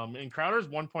mono. And Crowder's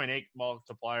 1.8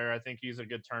 multiplier. I think he's a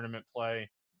good tournament play.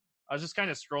 I was just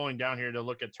kind of scrolling down here to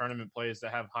look at tournament plays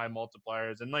that have high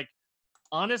multipliers. And like,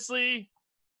 honestly,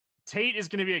 Tate is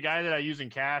going to be a guy that I use in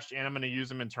cash and I'm going to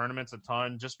use him in tournaments a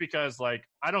ton just because like,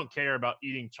 I don't care about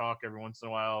eating chalk every once in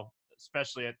a while,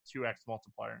 especially at 2x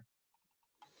multiplier.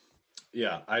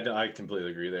 Yeah, I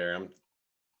completely agree there.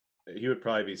 He would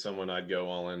probably be someone I'd go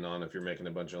all in on if you're making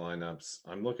a bunch of lineups.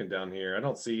 I'm looking down here. I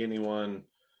don't see anyone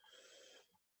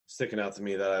sticking out to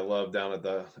me that I love down at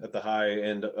the high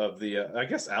end of the. I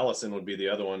guess Allison would be the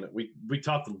other one. We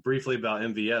talked briefly about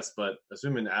MVS, but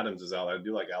assuming Adams is out, I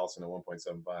do like Allison at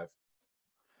 1.75.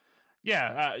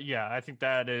 Yeah, I think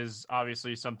that is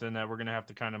obviously something that we're going to have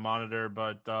to kind of monitor.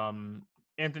 But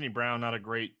Anthony Brown, not a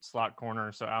great slot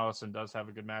corner, so Allison does have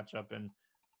a good matchup and.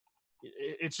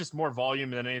 It's just more volume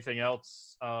than anything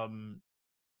else.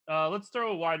 Let's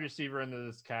throw a wide receiver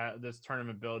into this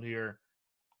tournament build here.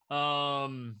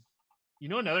 Another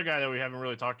guy that we haven't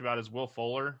really talked about is Will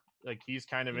Fuller. Like he's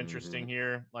kind of interesting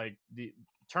here. Like the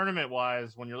tournament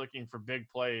wise, when you're looking for big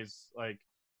plays, like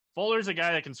Fuller's a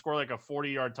guy that can score like a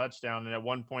 40-yard touchdown, and at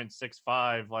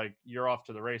 1.65, like you're off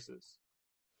to the races.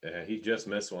 Yeah, he just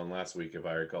missed one last week, if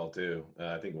I recall too.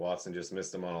 I think Watson just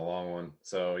missed him on a long one.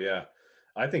 So yeah.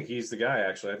 I think he's the guy,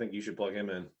 actually. I think you should plug him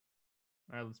in.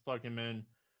 All right, let's plug him in.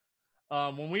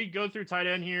 When we go through tight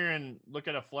end here and look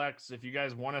at a flex, if you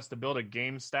guys want us to build a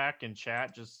game stack in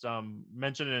chat, just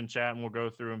mention it in chat and we'll go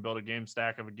through and build a game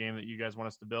stack of a game that you guys want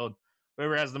us to build.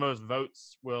 Whoever has the most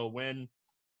votes will win.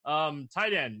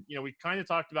 Tight end, we kind of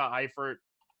talked about Eifert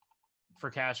for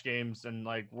cash games, and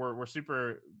like we're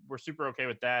super okay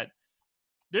with that.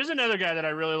 There's another guy that I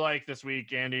really like this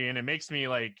week, Andy, and it makes me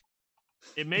like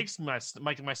it makes my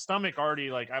stomach already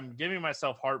like I'm giving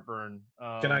myself heartburn.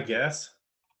 Can I guess?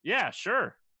 Yeah,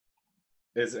 sure.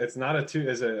 It's not a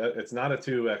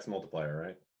 2x multiplier,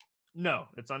 right? No,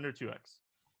 it's under 2x.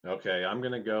 Okay, I'm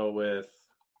gonna go with.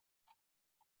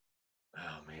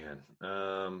 Oh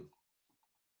man,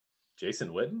 Jason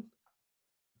Witten.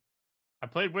 I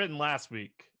played Witten last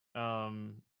week.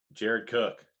 Jared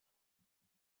Cook.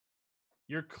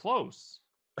 You're close.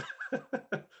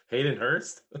 Hayden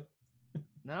Hurst.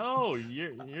 No,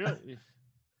 you're.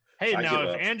 Hey, now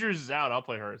if Andrews is out, I'll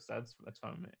play Hurst. That's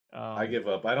fine with me. I give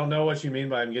up. I don't know what you mean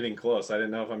by I'm getting close. I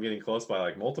didn't know if I'm getting close by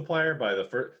like multiplier, by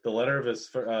the letter of his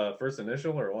first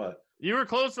initial, or what. You were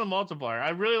close to the multiplier. I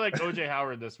really like OJ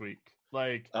Howard this week.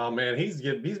 Like, oh man, he's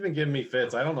been giving me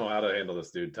fits. I don't know how to handle this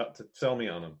dude. Sell me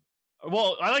on him.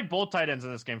 Well, I like both tight ends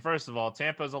in this game. First of all,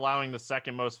 Tampa is allowing the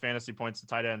second most fantasy points to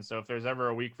tight ends. So if there's ever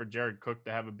a week for Jared Cook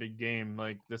to have a big game,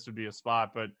 like this would be a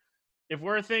spot. But if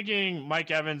we're thinking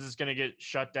Mike Evans is going to get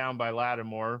shut down by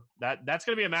Lattimore, that's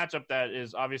going to be a matchup that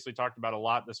is obviously talked about a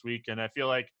lot this week. And I feel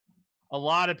like a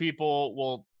lot of people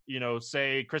will,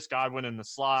 say Chris Godwin in the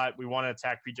slot. We want to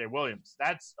attack PJ Williams.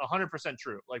 That's 100%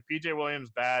 true. Like PJ Williams,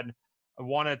 bad. I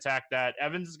want to attack that.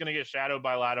 Evans is going to get shadowed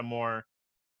by Lattimore.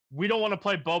 We don't want to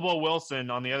play Bobo Wilson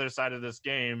on the other side of this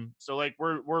game. So like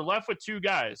we're left with two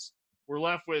guys. We're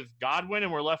left with Godwin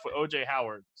and we're left with OJ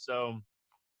Howard. So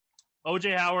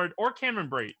OJ Howard or Cameron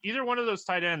Brate, either one of those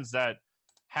tight ends that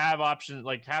have options,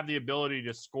 like have the ability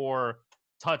to score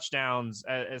touchdowns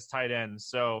as tight ends.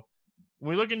 So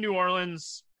when we look in New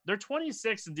Orleans, they're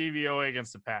 26 in DVOA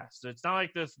against the pass. So it's not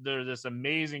like they're this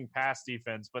amazing pass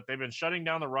defense, but they've been shutting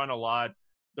down the run a lot.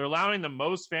 They're allowing the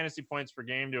most fantasy points per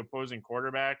game to opposing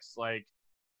quarterbacks. Like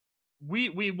we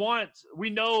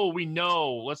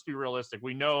know, let's be realistic.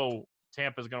 We know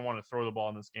Tampa's going to want to throw the ball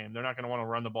in this game. They're not going to want to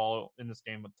run the ball in this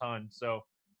game a ton. So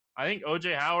I think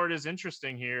OJ Howard is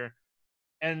interesting here.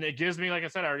 And it gives me, like I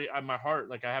said, my heart,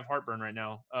 like I have heartburn right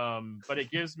now. But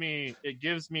it gives me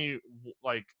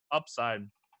like upside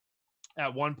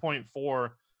at 1.4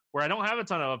 where I don't have a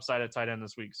ton of upside at tight end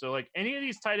this week. So like any of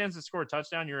these tight ends that score a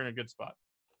touchdown, you're in a good spot.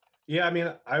 Yeah, I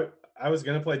mean, I was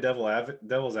going to play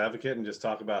devil's advocate and just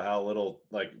talk about how little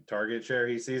like target share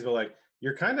he sees, but like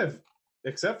you're kind of,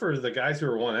 except for the guys who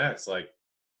are 1X, like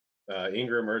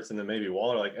Ingram, Ertz, and then maybe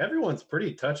Waller, like everyone's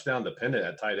pretty touchdown dependent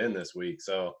at tight end this week.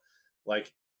 So like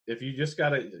if you just got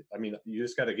to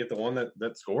get the one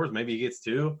that scores, maybe he gets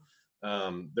two.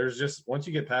 There's just, once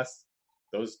you get past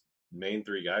those main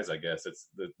three guys, I guess it's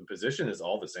the position is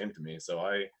all the same to me. So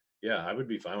I would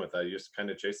be fine with that. You just kind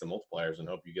of chase the multipliers and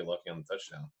hope you get lucky on the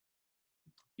touchdown.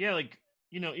 Yeah, like,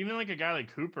 even like a guy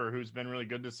like Cooper, who's been really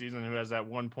good this season, who has that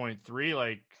 1.3,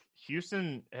 like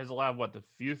Houston has allowed the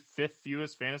fifth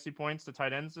fewest fantasy points to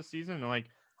tight ends this season. And like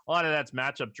a lot of that's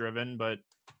matchup driven, but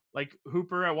like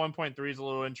Hooper at 1.3 is a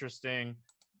little interesting.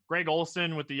 Greg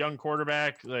Olsen with the young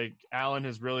quarterback, like Allen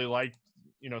has really liked,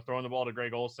 throwing the ball to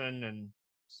Greg Olsen. And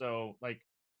so like,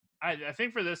 I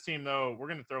think for this team though, we're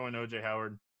going to throw in OJ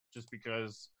Howard just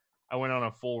because I went on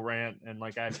a full rant and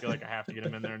like, I feel like I have to get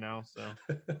him in there now.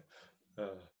 So,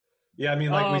 yeah, I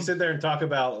mean, like we sit there and talk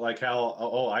about like how,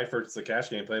 Eifert's the cash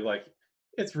game play. Like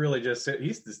it's really just,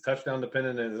 he's as touchdown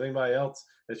dependent as anybody else.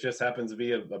 It just happens to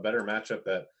be a better matchup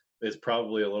that is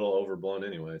probably a little overblown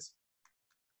anyways.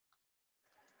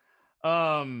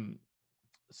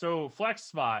 So flex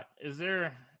spot, is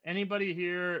there anybody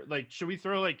here? Like, should we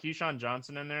throw like Keyshawn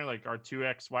Johnson in there? Like our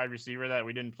 2X wide receiver that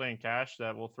we didn't play in cash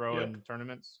that we'll throw in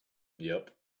tournaments? Yep.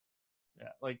 Yeah.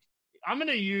 Like I'm going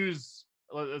to use,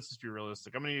 let's just be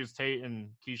realistic. I'm going to use Tate and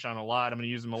Keyshawn a lot. I'm going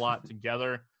to use them a lot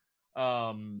together.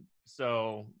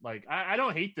 So like, I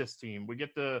don't hate this team. We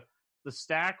get the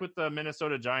stack with the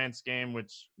Minnesota Giants game,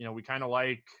 which, we kind of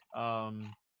like.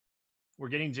 We're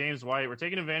getting James White. We're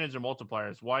taking advantage of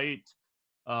multipliers. White,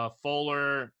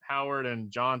 Fuller, Howard,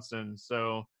 and Johnson.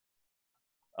 So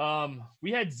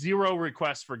we had 0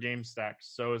 requests for game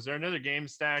stacks. So is there another game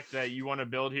stack that you want to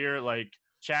build here? Like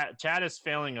chat is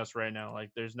failing us right now.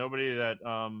 Like there's nobody that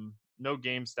no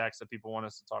game stacks that people want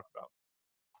us to talk about.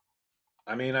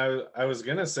 I mean, I was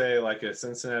going to say like a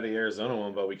Cincinnati, Arizona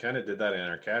one, but we kind of did that in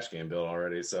our cash game build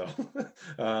already. So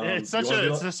it's such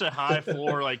a high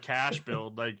floor, like cash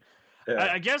build. Like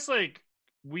yeah. I guess like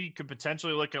we could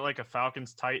potentially look at like a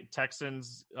Falcons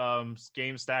Texans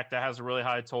game stack that has a really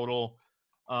high total.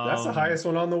 That's the highest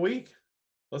one on the week.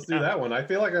 Let's do that one. I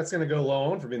feel like that's going to go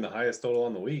low on for being the highest total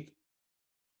on the week.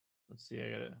 Let's see. I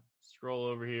got to scroll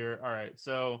over here. All right.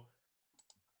 So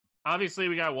obviously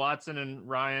we got Watson and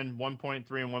Ryan 1.3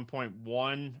 and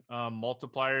 1.1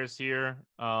 multipliers here.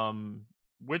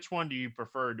 Which one do you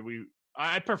prefer?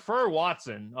 I prefer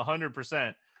Watson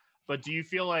 100%, but do you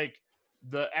feel like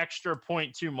the extra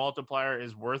 0.2 multiplier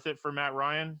is worth it for Matt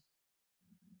Ryan?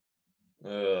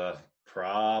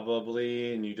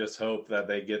 Probably. And you just hope that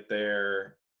they get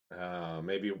there.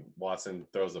 Maybe Watson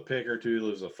throws a pick or two,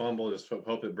 loses a fumble. Just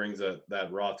hope it brings that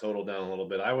raw total down a little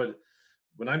bit.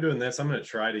 When I'm doing this, I'm going to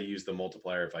try to use the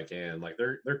multiplier if I can. Like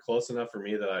they're close enough for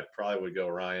me that I probably would go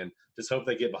Ryan. Just hope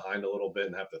they get behind a little bit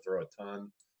and have to throw a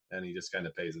ton, and he just kind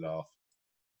of pays it off.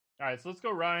 All right, so let's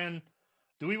go Ryan.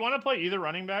 Do we want to play either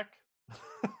running back?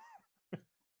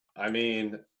 I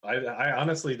mean, I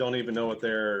honestly don't even know what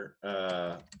their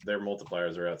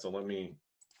multipliers are at. So let me.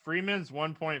 Freeman's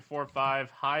 1.45,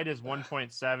 Hyde is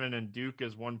 1.7, and Duke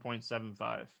is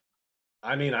 1.75.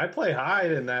 I mean, I play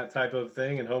Hyde in that type of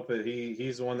thing and hope that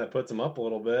he's the one that puts him up a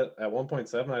little bit. At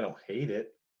 1.7, I don't hate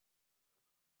it.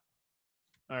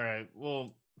 All right.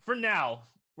 Well, for now,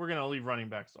 we're going to leave running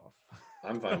backs off.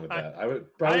 I'm fine with that. I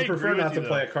would probably prefer not to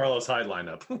play a Carlos Hyde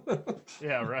lineup.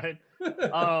 Yeah, right.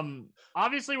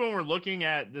 Obviously, when we're looking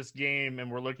at this game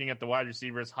and we're looking at the wide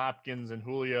receivers, Hopkins and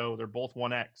Julio, they're both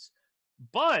 1X.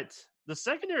 But the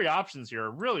secondary options here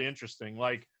are really interesting.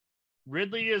 Like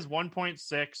Ridley is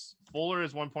 1.6, Fuller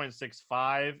is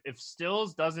 1.65. If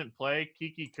Stills doesn't play,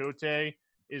 Kiki Kote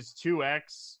is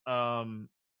 2X.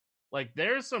 Like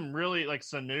there's some really like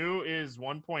Sanu is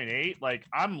 1.8. Like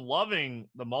I'm loving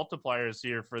the multipliers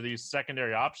here for these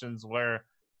secondary options where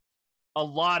a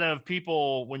lot of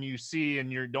people, when you see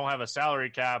and you don't have a salary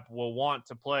cap, will want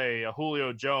to play a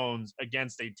Julio Jones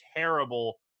against a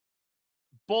terrible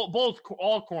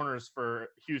all corners for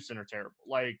Houston are terrible.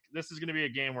 Like this is going to be a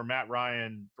game where Matt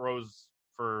Ryan throws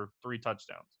for 3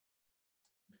 touchdowns.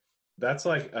 That's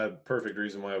like a perfect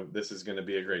reason why this is going to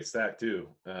be a great stack too.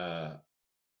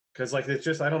 Because like it's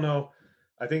just I don't know.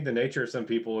 I think the nature of some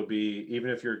people would be even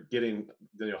if you're getting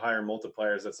higher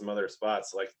multipliers at some other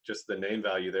spots, like just the name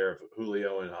value there of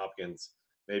Julio and Hopkins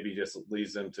maybe just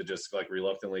leads them to just like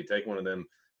reluctantly take one of them.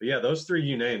 But yeah, those 3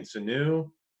 you named, Sanu,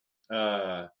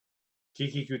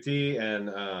 Kiki Kuti,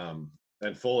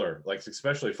 and Fuller. Like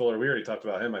especially Fuller, we already talked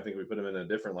about him. I think we put him in a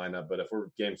different lineup. But if we're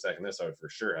game stacking this, I would for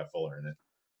sure have Fuller in it.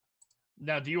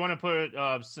 Now, do you want to put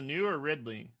Sanu or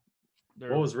Ridley?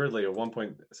 What was Ridley, a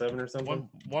 1.7 or something?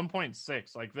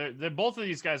 1.6. Like they're both of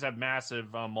these guys have massive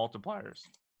multipliers.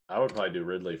 I would probably do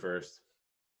Ridley first.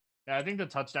 Yeah, I think the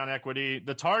touchdown equity,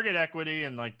 the target equity,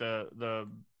 and like the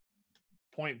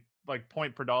point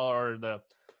per dollar, or the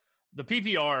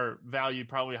PPR value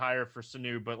probably higher for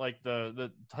Sanu, but like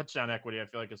the touchdown equity I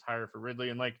feel like is higher for Ridley.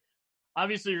 And like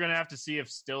obviously you're gonna have to see if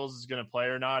Stills is gonna play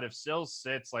or not. If Stills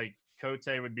sits, like Kote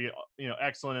would be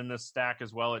excellent in this stack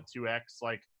as well at 2X.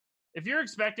 Like if you're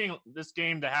expecting this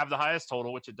game to have the highest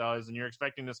total, which it does, and you're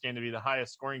expecting this game to be the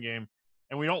highest scoring game,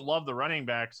 and we don't love the running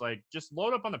backs, like just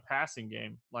load up on the passing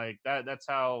game. Like that's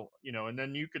how, and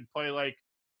then you could play like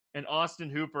an Austin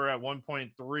Hooper at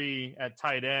 1.3 at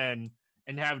tight end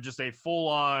and have just a full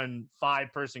on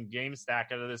 5-person game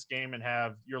stack out of this game and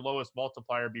have your lowest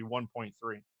multiplier be 1.3.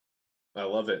 I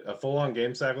love it. A full on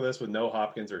game stack with this with no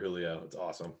Hopkins or Julio. It's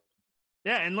awesome.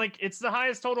 Yeah, and like it's the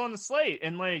highest total on the slate,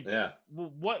 and like, yeah,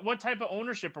 what type of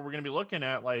ownership are we going to be looking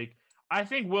at? Like, I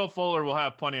think Will Fuller will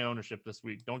have plenty of ownership this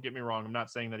week. Don't get me wrong; I'm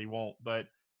not saying that he won't, but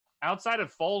outside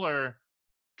of Fuller,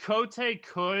 Kote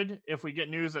could, if we get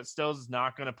news that Stills is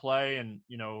not going to play, and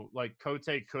like Kote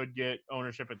could get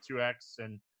ownership at 2X,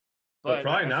 but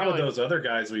probably not with those other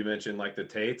guys we mentioned, like the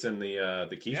Tates and the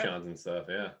Keyshawn's and stuff.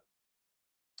 Yeah.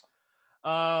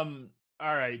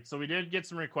 All right, so we did get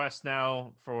some requests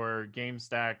now for game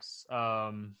stacks.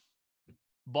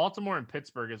 Baltimore and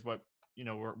Pittsburgh is what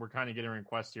we're kind of getting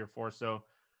requests here for. So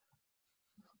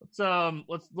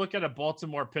let's look at a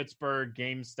Baltimore Pittsburgh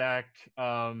game stack.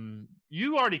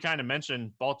 You already kind of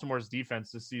mentioned Baltimore's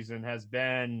defense this season has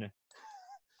been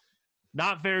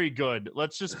not very good.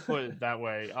 Let's just put it that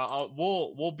way.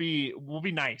 We'll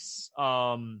be nice.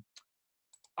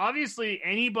 Obviously,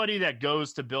 anybody that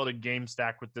goes to build a game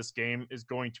stack with this game is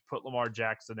going to put Lamar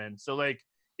Jackson in. So, like,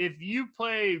 if you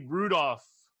play Rudolph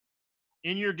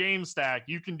in your game stack,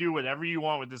 you can do whatever you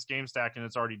want with this game stack, and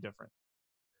it's already different.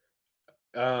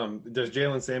 Does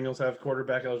Jalen Samuels have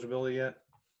quarterback eligibility yet?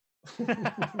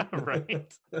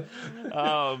 Right.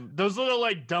 Those little,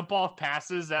 like, dump-off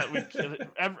passes that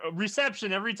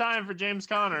reception every time for James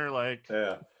Conner, like.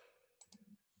 Yeah.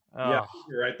 Yeah,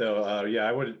 you're right, though.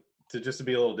 I would – to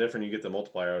be a little different, you get the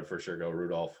multiplier. I would for sure go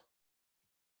Rudolph.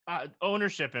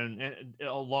 Ownership and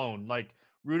alone, like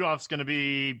Rudolph's going to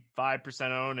be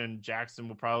 5% owned, and Jackson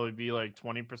will probably be like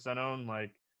 20% owned.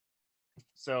 Like,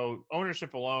 so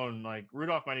ownership alone, like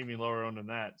Rudolph might even be lower owned than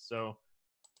that. So,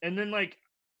 and then like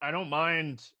I don't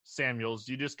mind Samuels.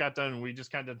 We just got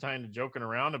done joking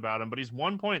around about him, but he's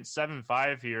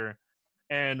 1.75 here,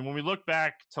 and when we look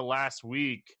back to last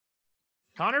week,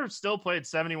 Connor still played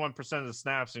 71% of the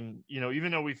snaps. And,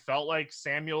 even though we felt like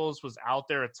Samuels was out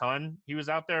there a ton, he was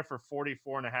out there for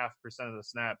 44.5% of the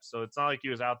snaps. So it's not like he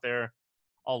was out there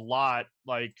a lot.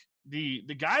 Like the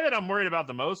guy that I'm worried about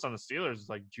the most on the Steelers is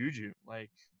like Juju.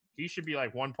 Like he should be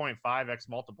like 1.5x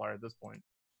multiplier at this point.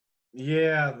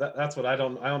 Yeah, that's what I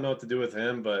don't know what to do with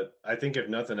him. But I think if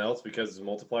nothing else, because his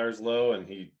multiplier is low and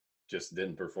he just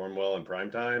didn't perform well in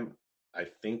prime time, I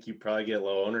think you probably get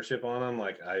low ownership on him.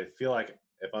 Like I feel like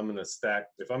if I'm going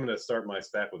to start my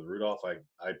stack with Rudolph, I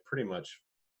pretty much,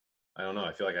 I don't know.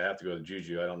 I feel like I have to go to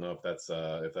Juju. I don't know if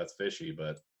that's fishy,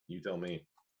 but you tell me.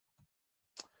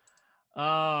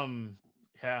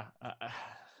 Yeah.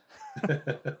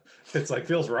 It's like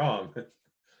feels wrong.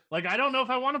 Like I don't know if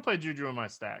I want to play Juju in my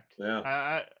stack.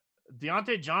 Yeah.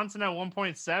 Deontay Johnson at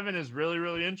 1.7 is really,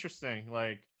 really interesting.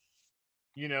 Like,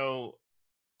 you know,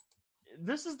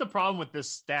 this is the problem with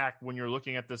this stack when you're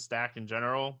looking at this stack in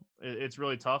general. It's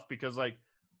really tough because, like,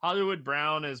 Hollywood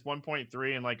Brown is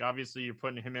 1.3, and, like, obviously you're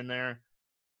putting him in there.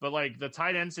 But, like, the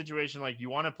tight end situation, like, you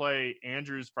want to play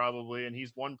Andrews probably, and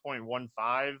he's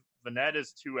 1.15. Vanette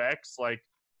is 2x. Like,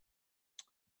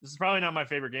 this is probably not my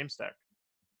favorite game stack.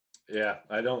 Yeah,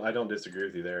 I don't disagree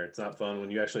with you there. It's not fun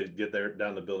when you actually get there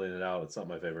down to building it out. It's not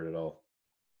my favorite at all.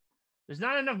 There's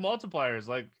not enough multipliers.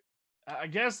 Like, I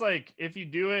guess, like, if you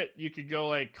do it, you could go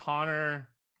like Connor,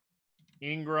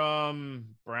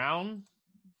 Ingram, Brown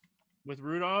with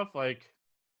Rudolph. Like,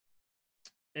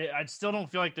 I still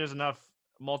don't feel like there's enough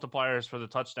multipliers for the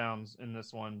touchdowns in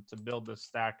this one to build this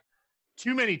stack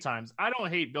too many times. I don't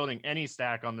hate building any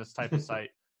stack on this type of site.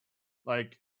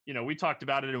 Like, you know, we talked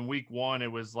about it in week 1.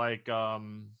 It was like,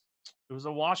 it was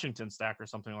a Washington stack or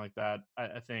something like that,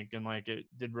 I think. And, like, it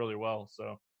did really well.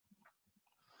 So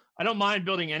I don't mind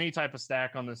building any type of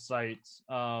stack on this site.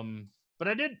 But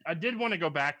I did want to go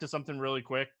back to something really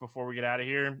quick before we get out of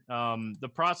here. The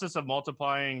process of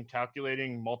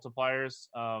calculating multipliers.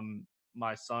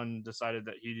 My son decided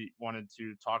that he wanted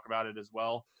to talk about it as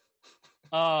well.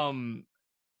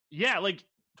 Yeah, like,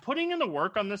 putting in the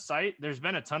work on this site, there's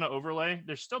been a ton of overlay.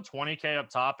 There's still 20K up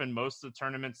top, and most of the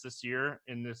tournaments this year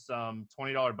in this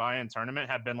 $20 buy-in tournament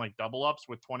have been like double ups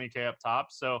with 20K up top.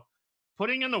 So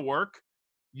putting in the work,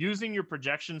 using your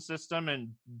projection system, and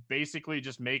basically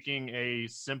just making a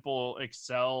simple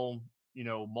Excel, you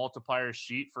know, multiplier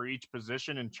sheet for each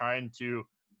position and trying to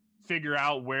figure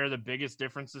out where the biggest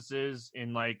differences is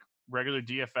in like regular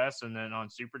DFS and then on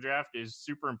Super Draft is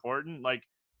super important. Like,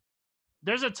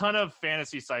 there's a ton of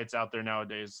fantasy sites out there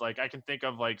nowadays. Like, I can think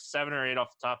of like 7 or 8 off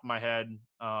the top of my head.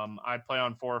 I play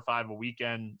on 4 or 5 a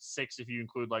weekend, 6 if you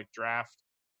include like draft.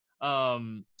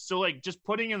 So like, just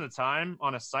putting in the time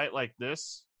on a site like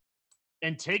this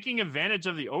and taking advantage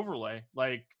of the overlay,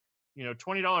 like, you know,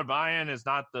 $20 buy-in is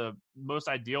not the most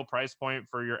ideal price point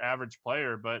for your average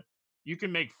player, but you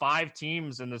can make 5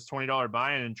 teams in this $20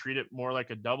 buy-in and treat it more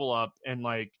like a double up. And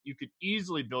like, you could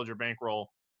easily build your bankroll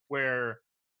where,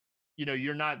 you know,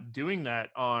 you're not doing that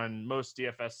on most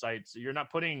DFS sites. You're not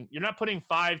putting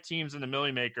 5 teams in the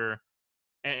Millie Maker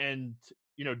and,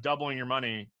 you know, doubling your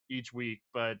money each week.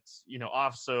 But, you know,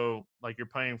 also, like, you're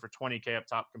paying for 20K up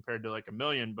top compared to like $1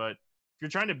 million. But if you're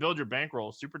trying to build your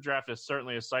bankroll, Super Draft is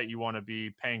certainly a site you want to be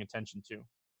paying attention to.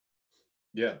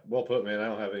 Yeah, well put, man. I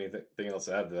don't have anything else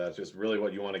to add to that. It's just really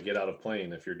what you want to get out of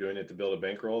playing. If you're doing it to build a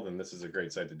bankroll, then this is a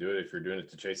great site to do it. If you're doing it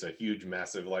to chase a huge,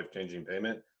 massive, life-changing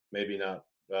payment, maybe not.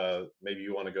 Maybe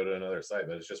you want to go to another site,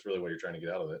 but it's just really what you're trying to get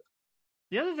out of it.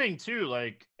 The other thing too,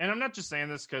 like, and I'm not just saying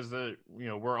this because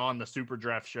we're on the Super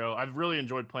Draft show. I've really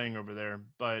enjoyed playing over there,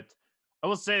 but I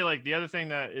will say, like, the other thing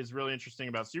that is really interesting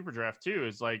about Super Draft too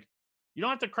is, like, you don't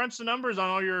have to crunch the numbers on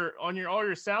all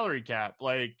your salary cap.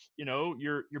 Like, you know,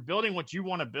 you're building what you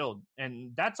want to build,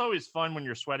 and that's always fun when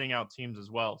you're sweating out teams as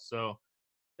well. So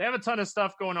they have a ton of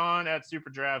stuff going on at Super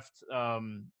Draft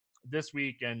this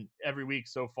week and every week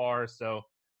so far. So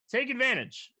take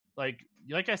advantage. Like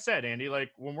I said, Andy,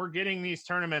 like, when we're getting these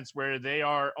tournaments where they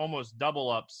are almost double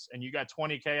ups and you got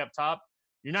 20K up top,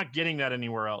 you're not getting that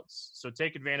anywhere else. So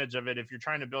take advantage of it. If you're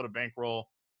trying to build a bankroll,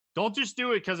 don't just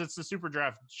do it because it's the Super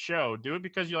Draft show. Do it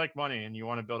because you like money and you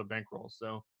want to build a bankroll.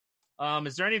 So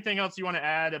is there anything else you want to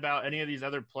add about any of these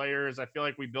other players? I feel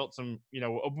like we built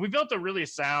we built a really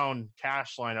sound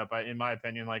cash lineup, in my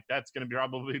opinion. Like, that's going to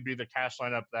probably be the cash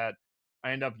lineup that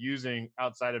I end up using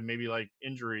outside of maybe like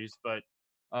injuries. But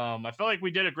I feel like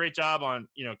we did a great job on,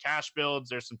 you know, cash builds.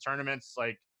 There's some tournaments.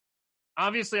 Like,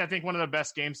 obviously, I think one of the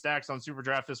best game stacks on Super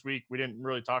Draft this week, we didn't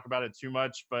really talk about it too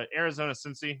much, but Arizona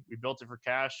Cincy, we built it for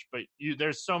cash. But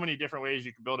there's so many different ways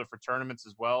you can build it for tournaments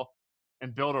as well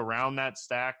and build around that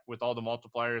stack with all the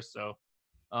multipliers. So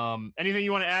anything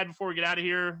you want to add before we get out of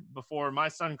here, before my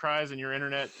son cries and your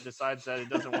internet decides that it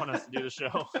doesn't want us to do the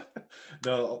show?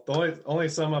 No, the only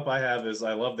sum up I have is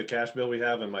I love the cash build we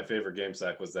have, and my favorite game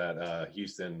stack was that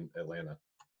Houston Atlanta.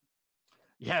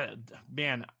 Yeah,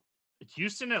 man,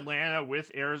 Houston Atlanta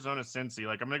with Arizona Cincy.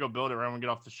 Like, I'm gonna go build it right when we get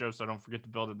off the show, so I don't forget to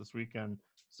build it this weekend.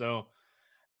 So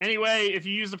anyway, if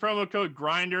you use the promo code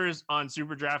Grinders on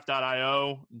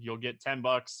superdraft.io, you'll get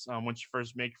 $10 once you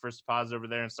first make your first deposit over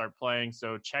there and start playing.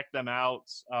 So check them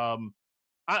out.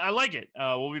 I like it.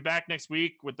 We'll be back next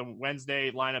week with the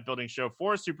Wednesday lineup building show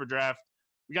for Super Draft.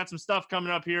 We got some stuff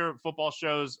coming up here, football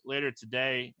shows later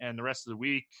today and the rest of the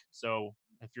week. So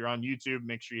if you're on YouTube,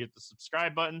 make sure you hit the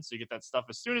subscribe button so you get that stuff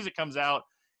as soon as it comes out.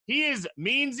 He is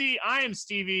Meansy. I am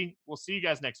Stevie. We'll see you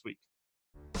guys next week.